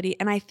accountability.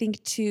 And I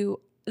think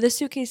too, the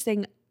suitcase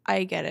thing,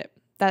 I get it.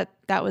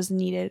 That was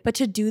needed, but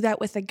to do that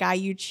with a guy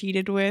you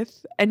cheated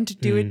with, and to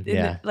do it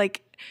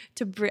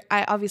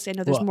I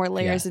know there's more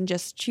layers than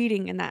just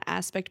cheating in that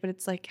aspect, but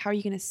it's like, how are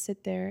you going to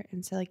sit there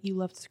and say like you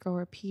love this girl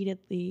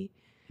repeatedly?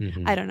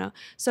 I don't know.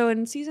 So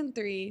in season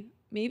 3,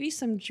 maybe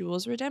some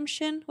Jules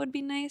redemption would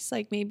be nice,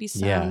 like maybe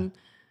some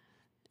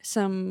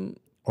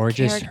or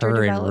just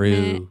her and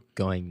Rue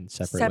going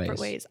separate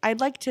ways. I'd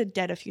like to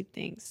dead a few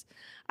things.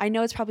 I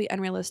know it's probably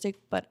unrealistic,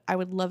 but I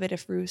would love it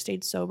if Rue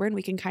stayed sober and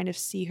we can kind of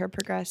see her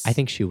progress. I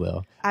think she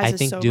will. I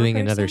think doing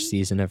another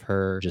season of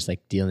her just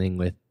like dealing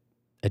with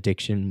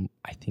addiction,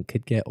 I think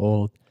could get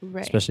old.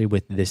 Right. Especially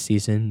with this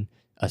season,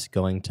 us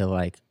going to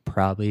like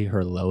probably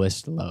her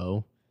lowest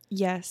low.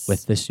 Yes.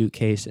 With the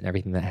suitcase and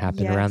everything that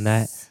happened around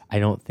that. I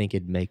don't think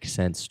it'd make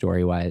sense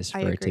story-wise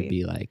for it to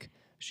be like,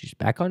 she's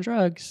back on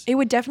drugs. It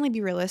would definitely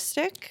be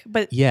realistic,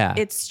 but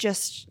it's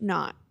just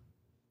not.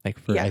 Like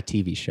for a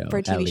TV show,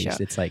 at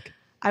least. It's like,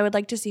 I would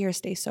like to see her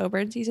stay sober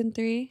in season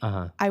 3.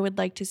 I would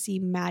like to see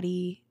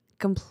Maddie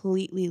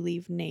completely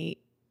leave Nate,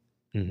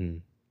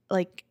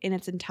 like in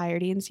its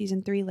entirety in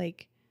season 3.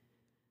 Like,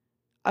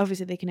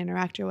 obviously they can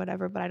interact or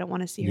whatever, but I don't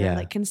want to see her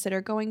like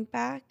consider going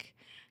back,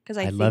 because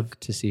I'd love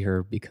to see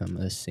her become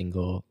a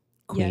single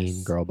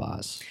queen girl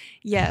boss.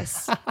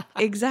 Yes,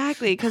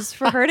 exactly. Because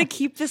for her to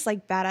keep this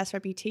like badass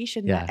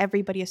reputation that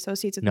everybody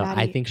associates with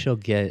Maddie. I think she'll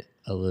get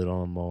a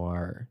little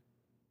more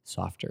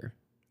softer.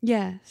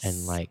 Yes.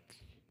 And like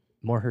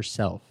more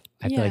herself.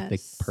 I feel like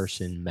the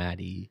person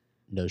Maddie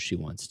knows she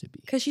wants to be.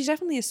 Because she's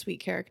definitely a sweet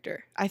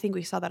character. I think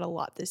we saw that a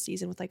lot this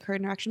season with like her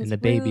interaction with the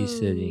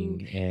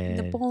babysitting and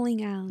the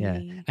bowling alley.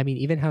 Yeah. I mean,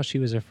 even how she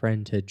was a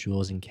friend to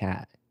Jules and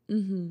Kat.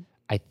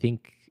 I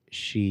think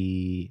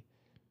she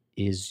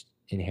is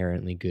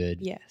inherently good.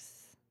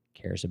 Yes.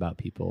 Cares about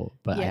people.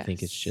 But I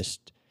think it's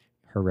just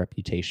her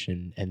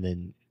reputation and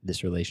then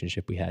this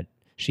relationship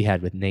she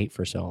had with Nate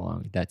for so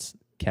long that's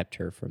kept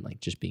her from like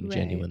just being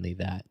genuinely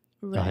that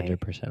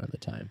 100% of the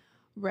time.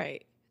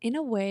 Right. In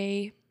a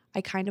way,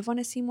 I kind of want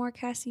to see more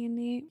Cassie and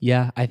Nate.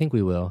 Yeah, I think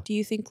we will. Do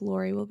you think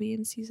Lori will be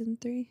in season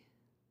 3?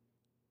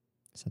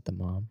 Is that the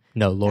mom?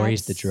 No,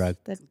 Lori's the drug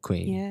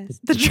queen. Yes,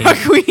 the drug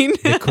queen.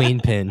 The queen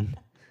pin.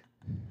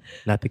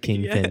 Not the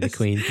king pin, the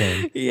queen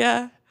pin.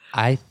 Yeah.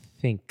 I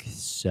think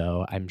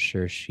so. I'm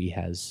sure she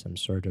has some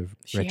sort of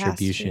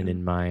retribution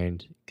in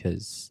mind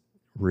because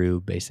Rue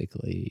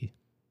basically...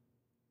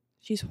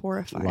 She's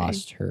horrifying.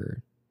 Lost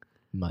her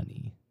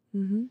money.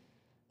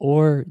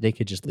 Or they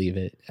could just leave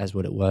it as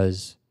what it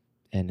was.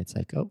 And it's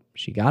like, oh,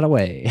 she got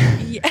away.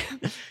 Yeah.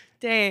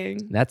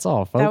 Dang. That's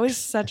all, folks. That was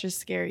such a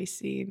scary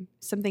scene.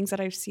 Some things that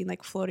I've seen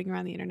like floating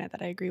around the internet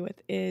that I agree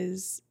with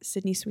is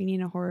Sydney Sweeney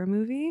in a horror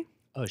movie.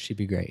 Oh, she'd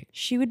be great.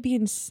 She would be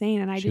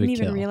insane. And I didn't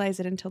even realize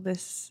it until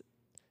this.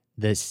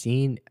 The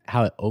scene,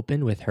 how it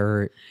opened with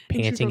her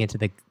panting into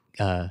the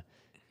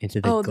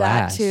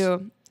glass. That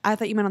too. I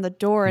thought you meant on the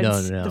door.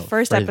 No. The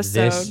first For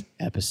episode. This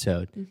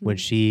episode, when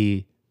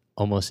she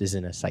almost is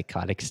in a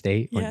psychotic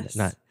state. Yes. Or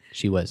not,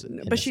 she was in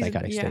a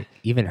psychotic state.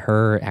 Even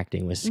her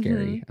acting was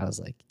scary. I was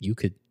like, you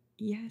could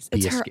it's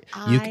be her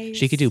eyes.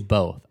 she could do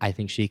both. I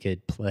think she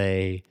could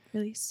play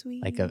really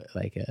sweet. like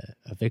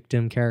a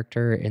victim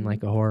character in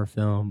like a horror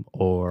film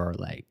or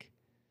like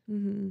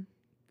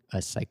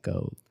a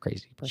psycho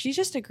crazy person. She's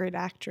just a great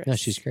actress. No,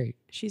 she's great.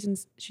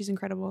 She's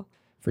incredible.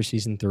 For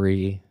season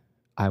 3,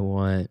 I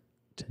want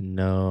to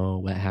know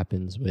what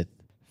happens with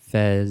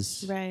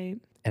Fez. Right.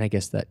 And I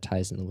guess that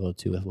ties in a little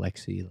too with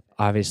Lexi.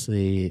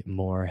 Obviously,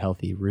 more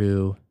healthy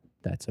Rue.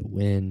 That's a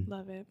win.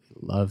 Love it.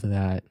 Love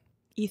that.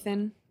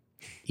 Ethan,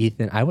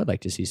 I would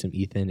like to see some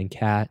Ethan and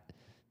Kat.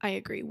 I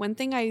agree. One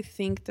thing I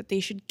think that they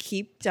should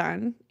keep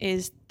done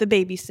is the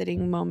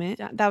babysitting moment.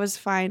 That was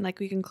fine. Like,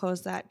 we can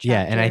close that chapter.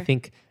 Yeah, and I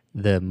think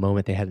the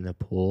moment they had in the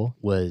pool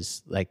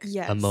was like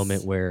a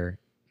moment where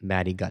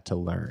Maddie got to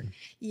learn.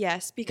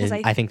 Yes, because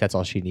I think that's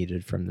all she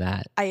needed from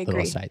that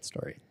little side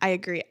story. I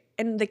agree.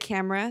 And the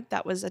camera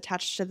that was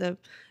attached to the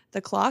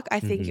clock, I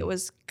think it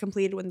was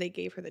completed when they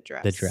gave her the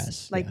dress. The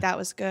dress. That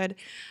was good.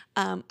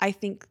 I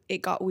think it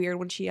got weird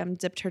when she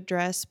unzipped her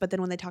dress, but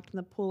then when they talked in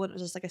the pool and it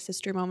was just like a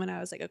sister moment, I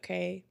was like,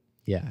 okay.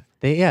 Yeah.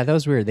 That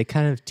was weird. They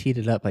kind of teed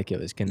it up like it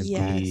was going to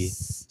be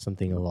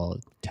something a little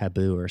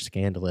taboo or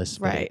scandalous.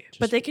 Right.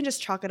 But they can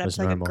just chalk it up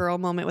to like a girl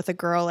moment with a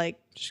girl, like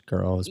just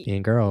girls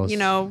being girls.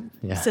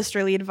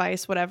 Sisterly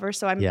advice, whatever.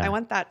 So I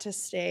want that to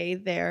stay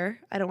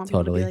there. I don't want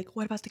people to be like,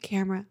 what about the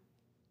camera?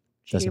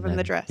 She gave him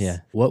the dress. Yeah.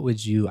 What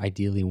would you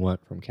ideally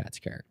want from Kat's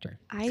character?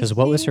 Because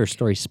what was her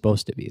story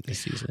supposed to be this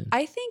season?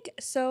 I think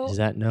so. Is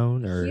that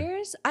known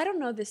or? I don't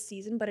know this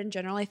season, but in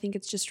general, I think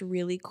it's just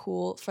really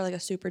cool for like a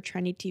super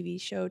trendy TV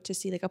show to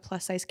see like a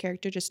plus size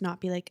character just not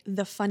be like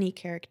the funny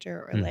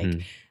character or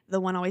like the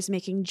one always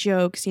making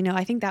jokes.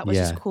 I think that was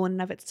just cool in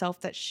and of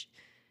itself that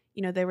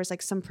there was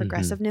like some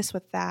progressiveness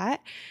with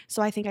that.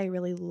 So I think I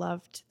really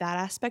loved that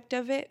aspect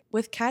of it.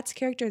 With Kat's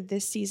character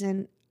this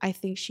season, I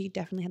think she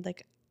definitely had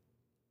like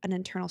an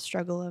internal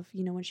struggle of,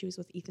 when she was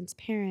with Ethan's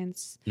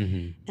parents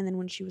and then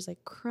when she was like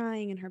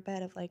crying in her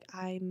bed of like,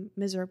 I'm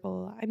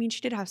miserable. I mean,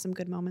 she did have some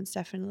good moments,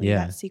 definitely.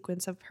 Yeah. That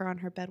sequence of her on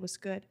her bed was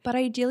good. But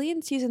ideally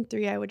in season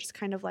 3, I would just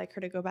kind of like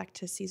her to go back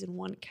to season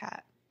 1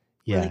 Kat.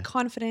 Yeah. Really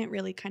confident,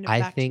 really kind of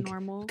back to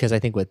normal. Because I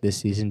think what this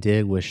season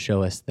did was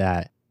show us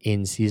that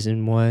in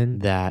season 1,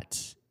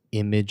 that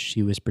image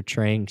she was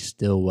portraying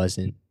still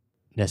wasn't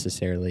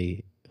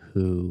necessarily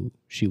who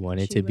she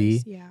wanted to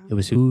be. Yeah. It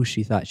was who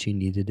she thought she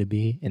needed to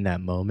be in that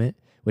moment,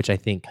 which I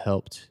think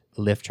helped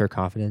lift her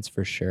confidence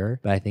for sure.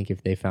 But I think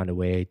if they found a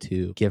way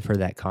to give her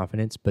that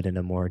confidence, but in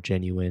a more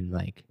genuine,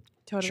 like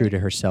true to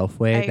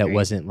herself way, that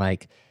wasn't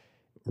like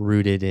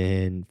rooted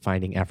in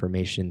finding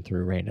affirmation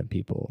through random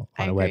people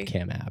on a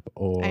webcam app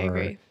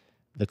or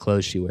the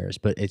clothes she wears,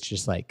 but it's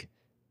just like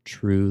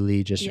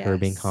truly just her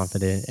being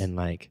confident and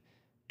like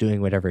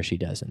doing whatever she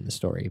does in the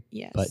story,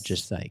 but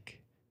just like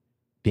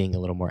being a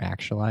little more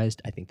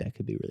actualized. I think that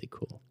could be really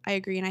cool. I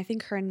agree. And I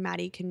think her and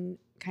Maddie can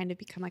kind of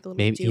become like a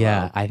little duo.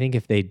 Yeah, I think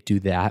if they do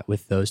that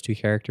with those two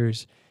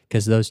characters,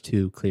 because those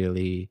two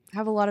clearly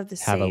have a lot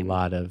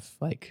of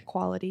like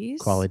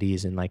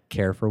qualities and like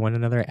care for one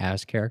another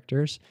as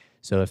characters.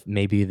 So if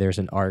maybe there's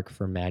an arc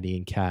for Maddie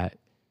and Kat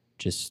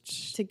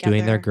just together,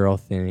 doing their girl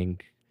thing,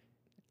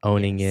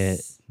 owning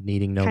it,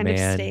 needing no man, kind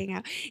of staying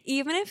out,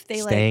 even if they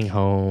staying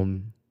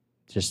home,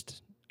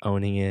 just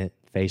owning it,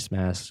 face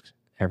masks,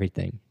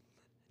 everything.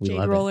 We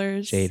love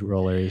it. Jade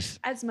rollers.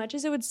 As much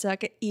as it would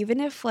suck, even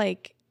if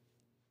like,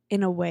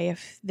 in a way,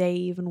 if they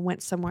even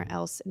went somewhere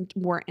else and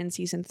weren't in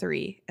season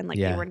 3 and like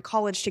they were in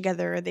college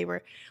together, or they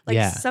were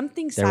like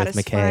something they're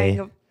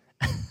satisfying.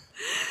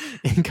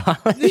 In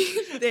college,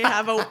 they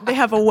have a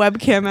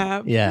webcam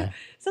app. Yeah,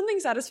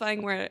 something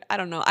satisfying where I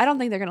don't know. I don't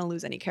think they're gonna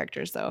lose any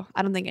characters though.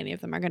 I don't think any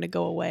of them are gonna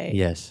go away.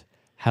 Yes.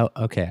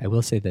 Okay, I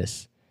will say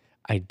this.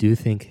 I do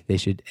think they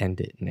should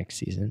end it next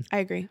season. I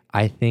agree.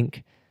 I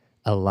think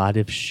a lot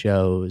of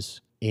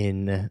shows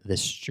in the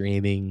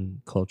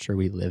streaming culture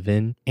we live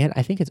in, and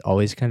I think it's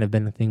always kind of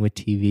been a thing with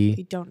TV.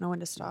 You don't know when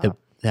to stop.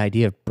 The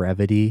idea of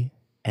brevity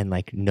and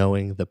like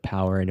knowing the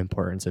power and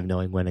importance of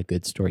knowing when a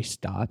good story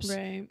stops.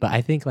 Right. But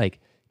I think like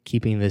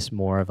keeping this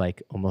more of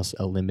like almost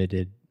a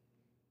limited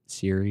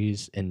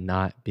series and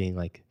not being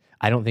like,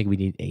 I don't think we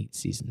need 8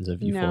 seasons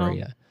of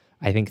Euphoria. No.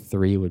 I think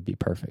 3 would be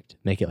perfect.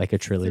 Make it like a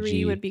trilogy.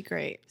 3 would be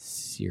great.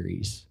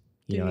 Series.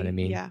 You know what I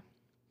mean? Yeah.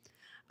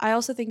 I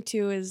also think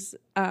too is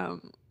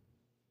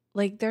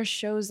like there's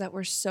shows that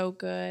were so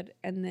good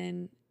and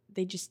then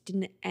they just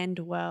didn't end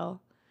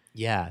well.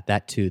 Yeah,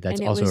 that too.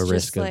 That's also a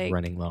risk of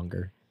running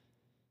longer.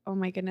 Oh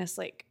my goodness,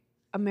 like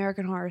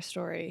American Horror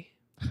Story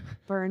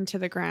burned to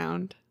the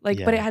ground.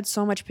 Like, but it had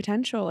so much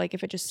potential. Like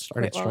if it just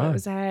started while it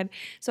was ahead.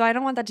 So I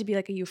don't want that to be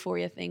like a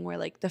Euphoria thing where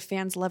like the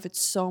fans love it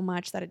so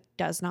much that it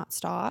does not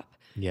stop.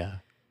 Yeah.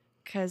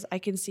 Because I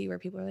can see where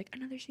people are like,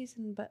 another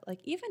season. But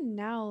like even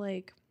now,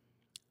 like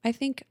I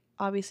think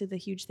obviously the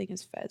huge thing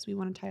is Fez. We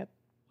want to tie up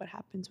what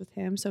happens with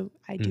him. So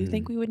I do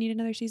think we would need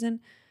another season.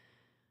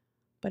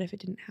 But if it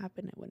didn't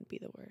happen, it wouldn't be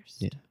the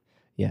worst. Yeah.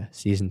 Yeah.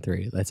 Season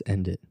 3. Let's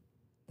end it.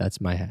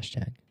 That's my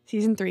hashtag.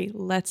 Season 3.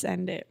 Let's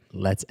end it.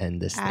 Let's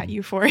end this at thing.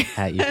 Euphoria.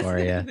 At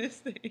Euphoria. This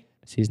thing.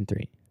 Season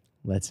 3.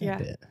 Let's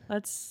end it.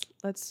 Let's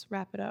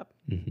wrap it up.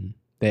 Mm-hmm.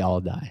 They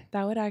all die.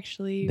 That would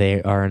actually.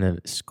 They are in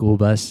a school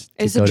bus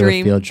to go to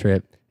a field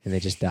trip, and they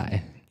just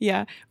die.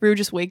 Yeah, Rue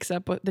just wakes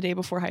up the day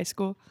before high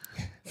school.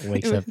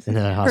 Wakes up in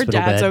a hospital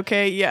bed. Her dad's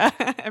okay. Yeah,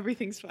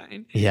 everything's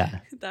fine. Yeah,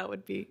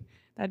 that'd be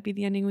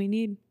the ending we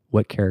need.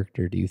 What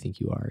character do you think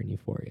you are in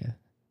Euphoria?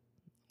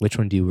 Which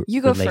one do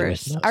you go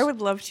first? I would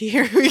love to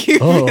hear who you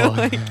feel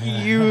like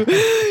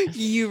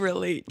you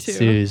relate to.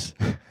 Suze.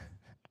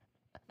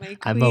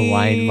 I'm a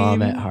wine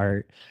mom at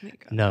heart.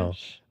 No,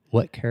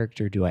 what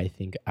character do I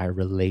think I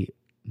relate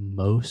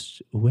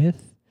most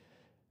with?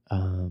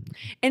 And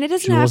it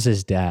doesn't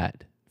Jules'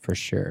 dad. For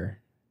sure.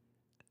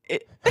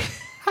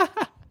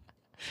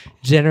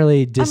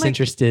 Generally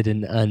disinterested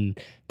and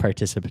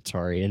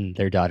unparticipatory in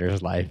their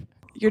daughter's life.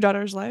 Your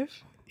daughter's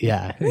life?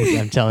 Yeah.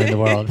 I'm telling the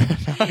world. No,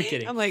 I'm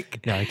kidding. I'm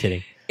like, no, I'm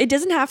kidding. It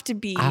doesn't have to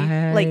be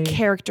like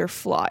character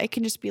flaw. It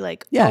can just be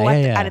like,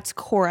 at its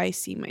core, I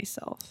see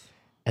myself.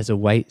 As a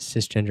white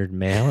cisgendered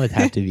male, it'd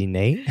have to be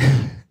Nate.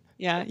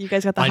 Yeah. You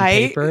guys got the on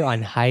height. Paper,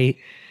 on height,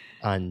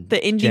 on the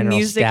indie general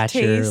music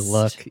stature, taste.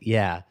 look.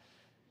 Yeah.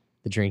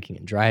 The drinking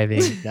and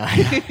driving. No,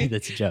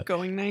 that's a joke.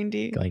 Going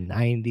 90. Going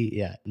 90.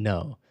 Yeah.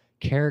 No.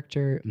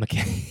 Character.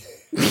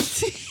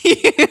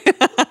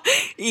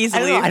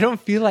 Easily. I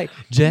don't feel like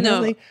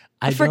generally.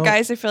 No. For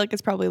guys, I feel like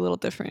it's probably a little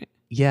different.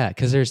 Yeah,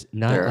 because there's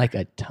not like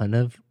a ton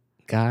of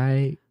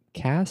guy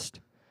cast.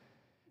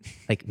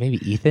 Like maybe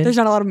Ethan. There's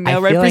not a lot of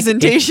male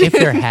representation. Like if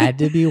there had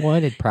to be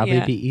one, it'd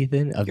probably be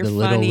Ethan of the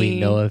little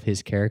we know of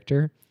his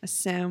character. A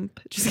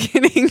simp. Just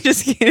kidding.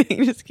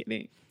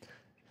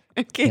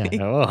 I'm kidding.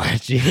 Yeah. Oh,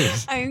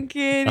 jeez. I'm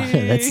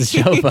kidding. That's the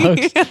show,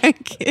 folks.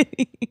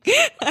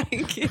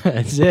 I'm kidding.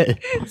 That's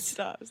it.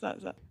 Stop.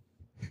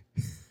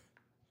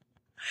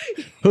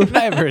 Who have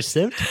I ever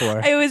simped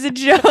for? It was a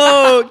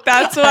joke.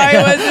 That's why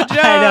it was a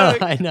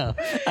joke. I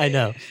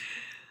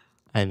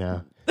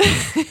know.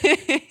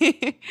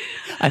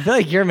 I feel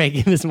like you're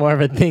making this more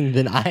of a thing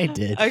than I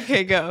did.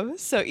 Okay, go.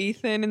 So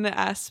Ethan in the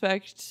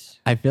aspect.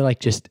 I feel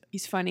like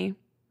he's funny.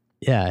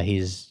 Yeah,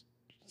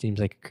 seems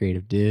like a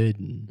creative dude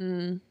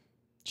and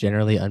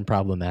generally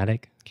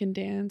unproblematic. Can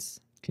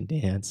dance.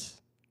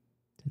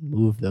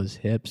 Move those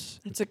hips.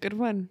 That's a good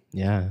one.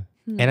 Yeah.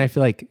 And I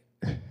feel like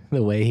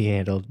the way he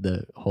handled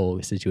the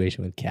whole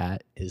situation with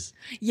Kat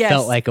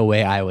felt like a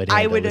way I would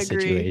handle the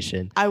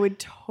situation. I would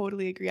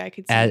totally agree. I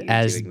could see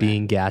as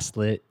being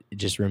gaslit,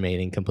 just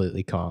remaining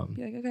completely calm.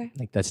 Be like, okay.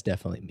 Like that's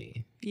definitely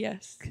me.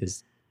 Yes.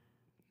 Because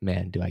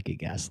man, do I get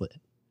gaslit.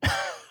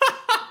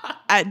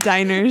 At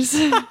diners.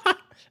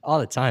 All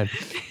the time.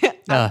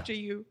 After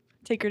you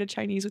take her to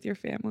Chinese with your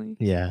family.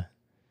 Yeah.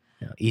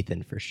 No,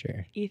 Ethan for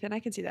sure. Ethan, I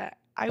can see that.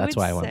 That's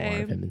why I want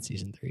more of him in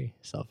season 3,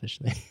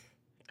 selfishly.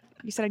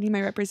 You said I need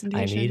my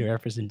representation. I need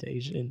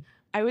representation.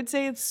 I would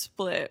say it's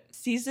split.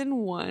 Season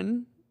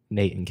 1.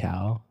 Nate and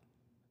Cal.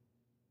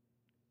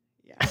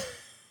 Yeah.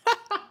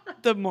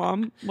 The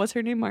mom. What's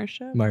her name?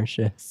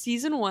 Marcia.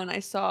 Season 1, I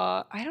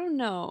saw, I don't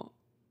know.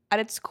 At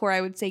its core,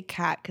 I would say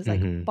Kat, because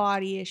like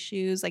body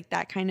issues, like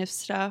that kind of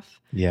stuff.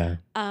 Yeah.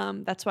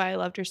 That's why I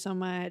loved her so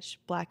much.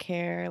 Black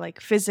hair,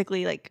 like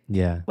physically, like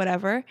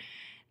whatever.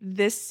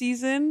 This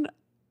season,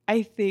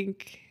 I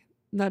think,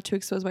 not to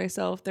expose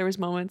myself, there was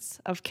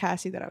moments of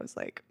Cassie that I was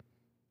like,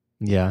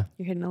 yeah,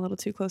 you're hitting a little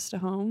too close to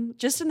home.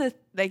 Just in the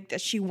like that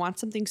she wants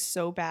something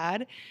so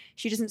bad,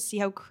 she doesn't see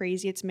how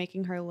crazy it's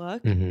making her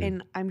look,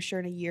 and I'm sure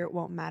in a year it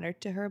won't matter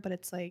to her. But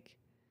it's like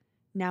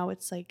now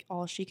it's like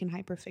all she can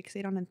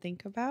hyperfixate on and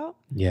think about.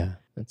 Yeah,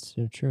 that's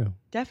so true.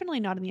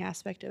 Definitely not in the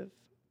aspect of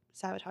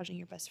sabotaging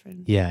your best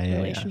friend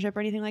relationship or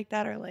anything like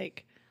that, or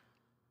like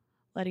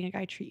letting a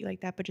guy treat you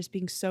like that, but just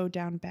being so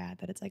down bad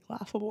that it's like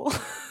laughable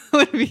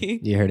would be.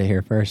 You heard it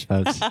here first,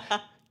 folks.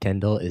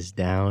 Kendall is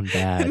down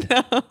bad.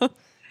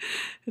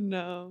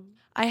 No.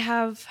 I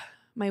have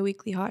my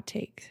weekly hot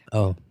take.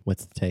 Oh,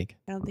 what's the take?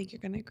 I don't think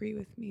you're going to agree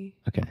with me.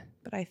 Okay.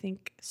 But I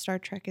think Star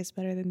Trek is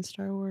better than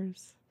Star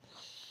Wars.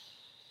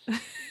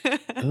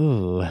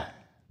 Ooh.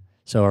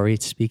 So are we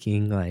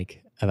speaking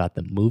like about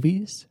the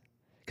movies?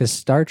 Because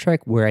Star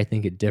Trek, where I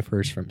think it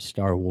differs from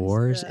Star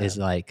Wars, is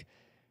like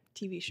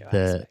TV show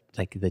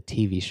like the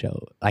TV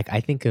show. Like I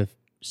think of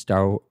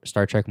Star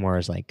Trek more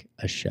as like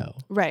a show.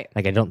 Right.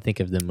 Like I don't think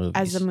of the movies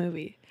as a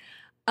movie.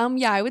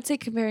 Yeah, I would say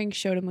comparing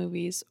show to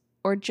movies,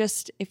 or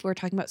just if we're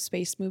talking about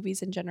space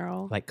movies in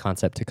general. Like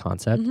concept to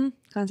concept?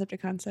 Concept to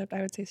concept.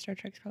 I would say Star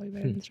Trek's probably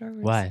better than Star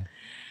Wars. Why?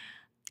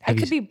 I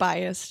could be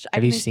biased.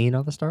 Have you seen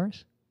all the Star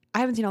Wars? I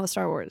haven't seen all the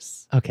Star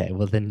Wars. Okay,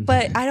 well then.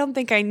 But I don't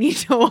think I need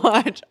to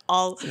watch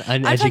all.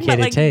 I'm talking about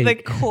like take. the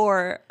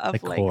core of the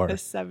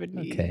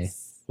 70s. Okay.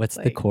 What's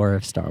the core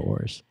of Star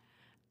Wars?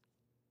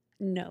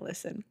 No,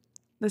 listen.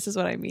 This is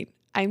what I mean.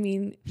 I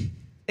mean,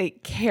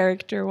 like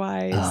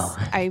character-wise.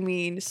 I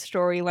mean,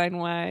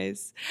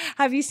 storyline-wise.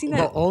 Have you seen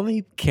that? The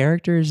only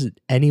characters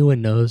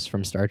anyone knows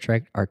from Star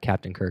Trek are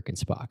Captain Kirk and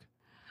Spock.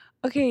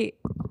 Okay,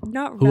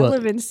 not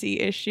relevancy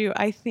issue.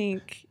 I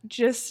think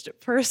just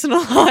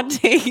personal hot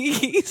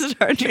take.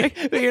 Star Trek.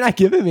 But you're not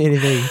giving me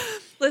anything.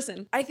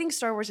 Listen, I think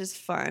Star Wars is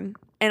fun.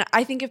 And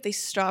I think if they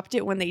stopped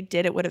it when they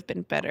did, it would have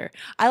been better.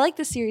 I like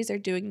the series they're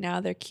doing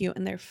now. They're cute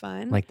and they're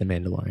fun. Like The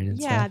Mandalorian and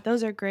stuff. Yeah,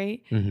 those are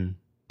great.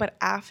 But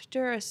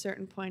after a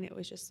certain point, it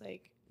was just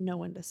like, no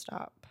one to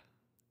stop.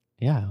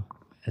 Yeah,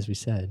 as we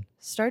said.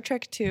 Star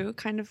Trek 2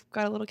 kind of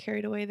got a little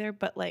carried away there,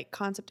 but like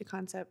concept to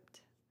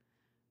concept,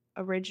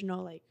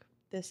 original, like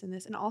this and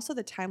this. And also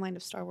the timeline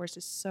of Star Wars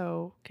is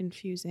so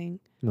confusing.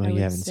 Well, you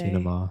haven't seen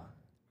them all.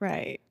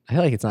 Right. I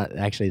feel like it's not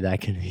actually that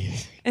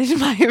confusing. In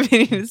my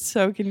opinion, it's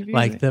so confusing.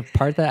 Like the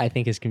part that I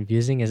think is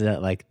confusing is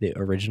that like the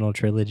original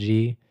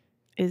trilogy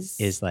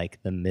is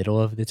like the middle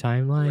of the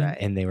timeline,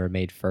 and they were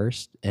made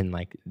first, and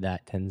like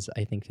that tends,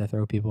 I think, to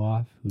throw people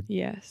off.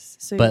 Yes.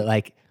 So but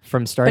like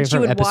from starting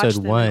from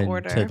episode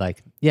 1 to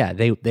like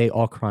they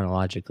all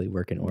chronologically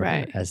work in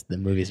order as the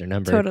movies are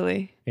numbered.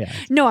 Totally. Yeah.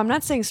 No, I'm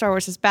not saying Star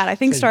Wars is bad. I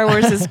think Star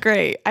Wars is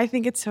great. I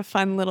think it's a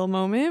fun little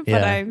moment,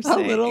 but I'm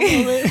saying a little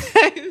moment.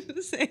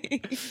 I'm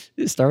saying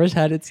Star Wars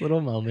had its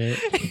little moment.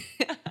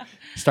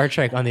 Star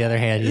Trek, on the other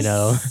hand, you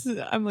know,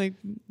 I'm like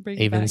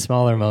even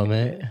smaller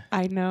moment.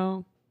 I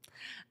know.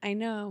 And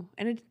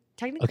it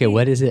technically. Okay,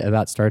 what is it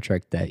about Star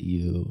Trek that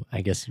you,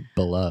 I guess,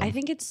 beloved? I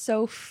think it's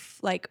so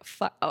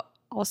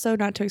also,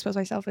 not to expose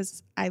myself,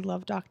 is I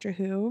love Doctor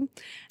Who,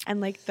 and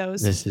like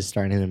those. This is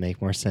starting to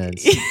make more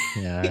sense.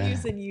 Yeah. You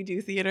said you do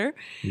theater.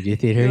 You do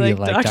theater. You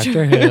like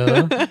Doctor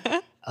Who.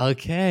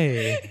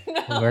 Okay.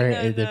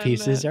 The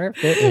pieces are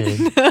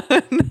fitting.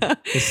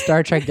 Is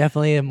Star Trek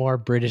definitely a more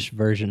British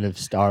version of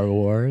Star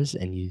Wars,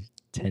 and you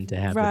tend to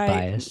have a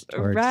bias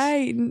towards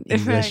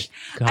English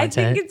content? I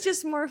think it's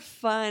just more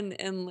fun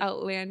and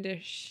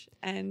outlandish.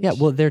 And yeah,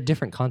 well, they're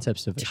different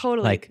concepts of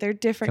totally. Like, they're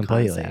different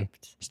completely.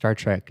 Concepts. Star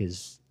Trek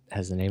is,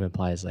 as the name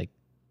implies, like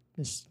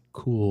this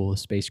cool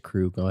space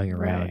crew going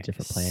around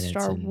different planets.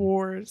 Star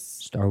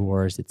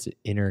Wars. It's an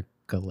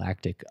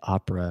intergalactic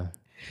opera.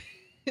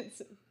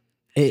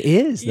 It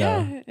is, though.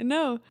 Yeah,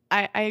 no,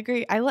 I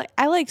agree. I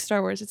like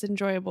Star Wars. It's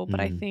enjoyable,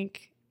 but I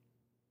think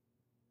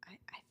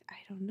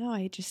I don't know.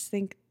 I just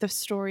think the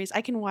stories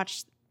I can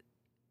watch.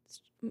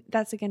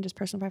 That's again just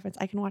personal preference.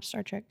 I can watch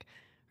Star Trek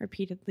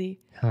repeatedly.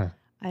 Huh.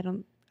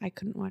 I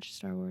couldn't watch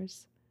Star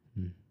Wars.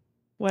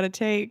 What a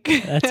take.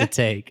 That's a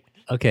take.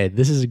 Okay,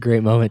 this is a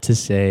great moment to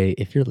say,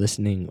 if you're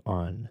listening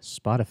on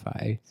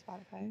Spotify,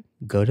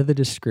 go to the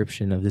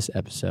description of this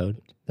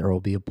episode. There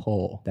will be a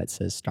poll that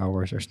says Star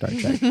Wars or Star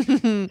Trek.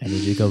 I need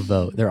you to go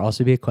vote. There will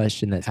also be a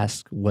question that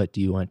asks, what do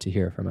you want to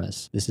hear from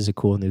us? This is a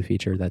cool new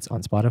feature that's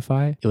on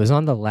Spotify. It was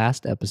on the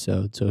last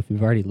episode, so if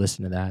you've already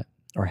listened to that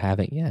or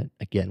haven't yet,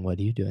 again, what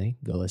are you doing?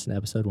 Go listen to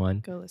episode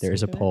 1. There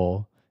is a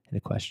poll and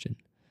a question.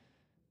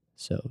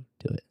 So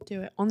do it.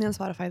 Do it. Only on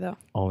Spotify, though.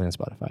 Only on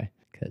Spotify,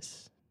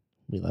 because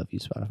we love you,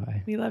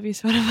 Spotify. We love you,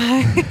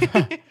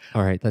 Spotify.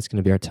 All right, that's going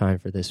to be our time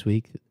for this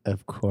week.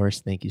 Of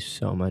course, thank you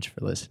so much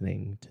for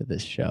listening to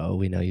this show.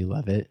 We know you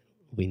love it.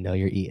 We know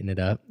you're eating it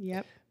up.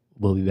 Yep.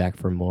 We'll be back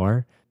for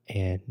more.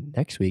 And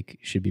next week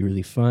should be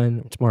really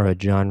fun. It's more of a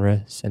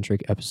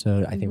genre-centric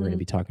episode. I think we're going to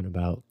be talking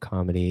about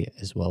comedy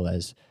as well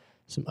as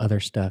some other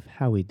stuff,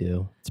 how we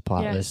do. It's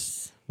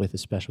Plotless with a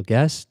special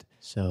guest.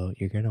 So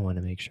you're going to want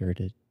to make sure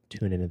to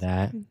tune into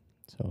that.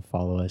 So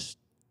follow us.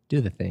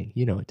 Do the thing.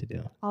 You know what to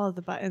do. All of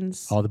the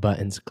buttons. All the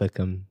buttons. Click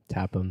them.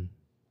 Tap them.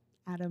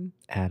 Add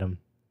them.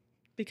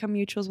 Become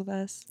mutuals with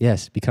us.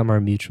 Yes. Become our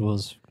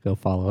mutuals. Go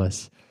follow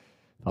us.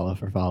 Follow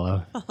for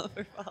follow.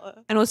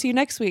 And we'll see you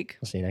next week.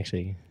 We'll see you next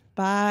week.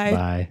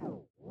 Bye.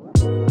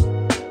 Bye.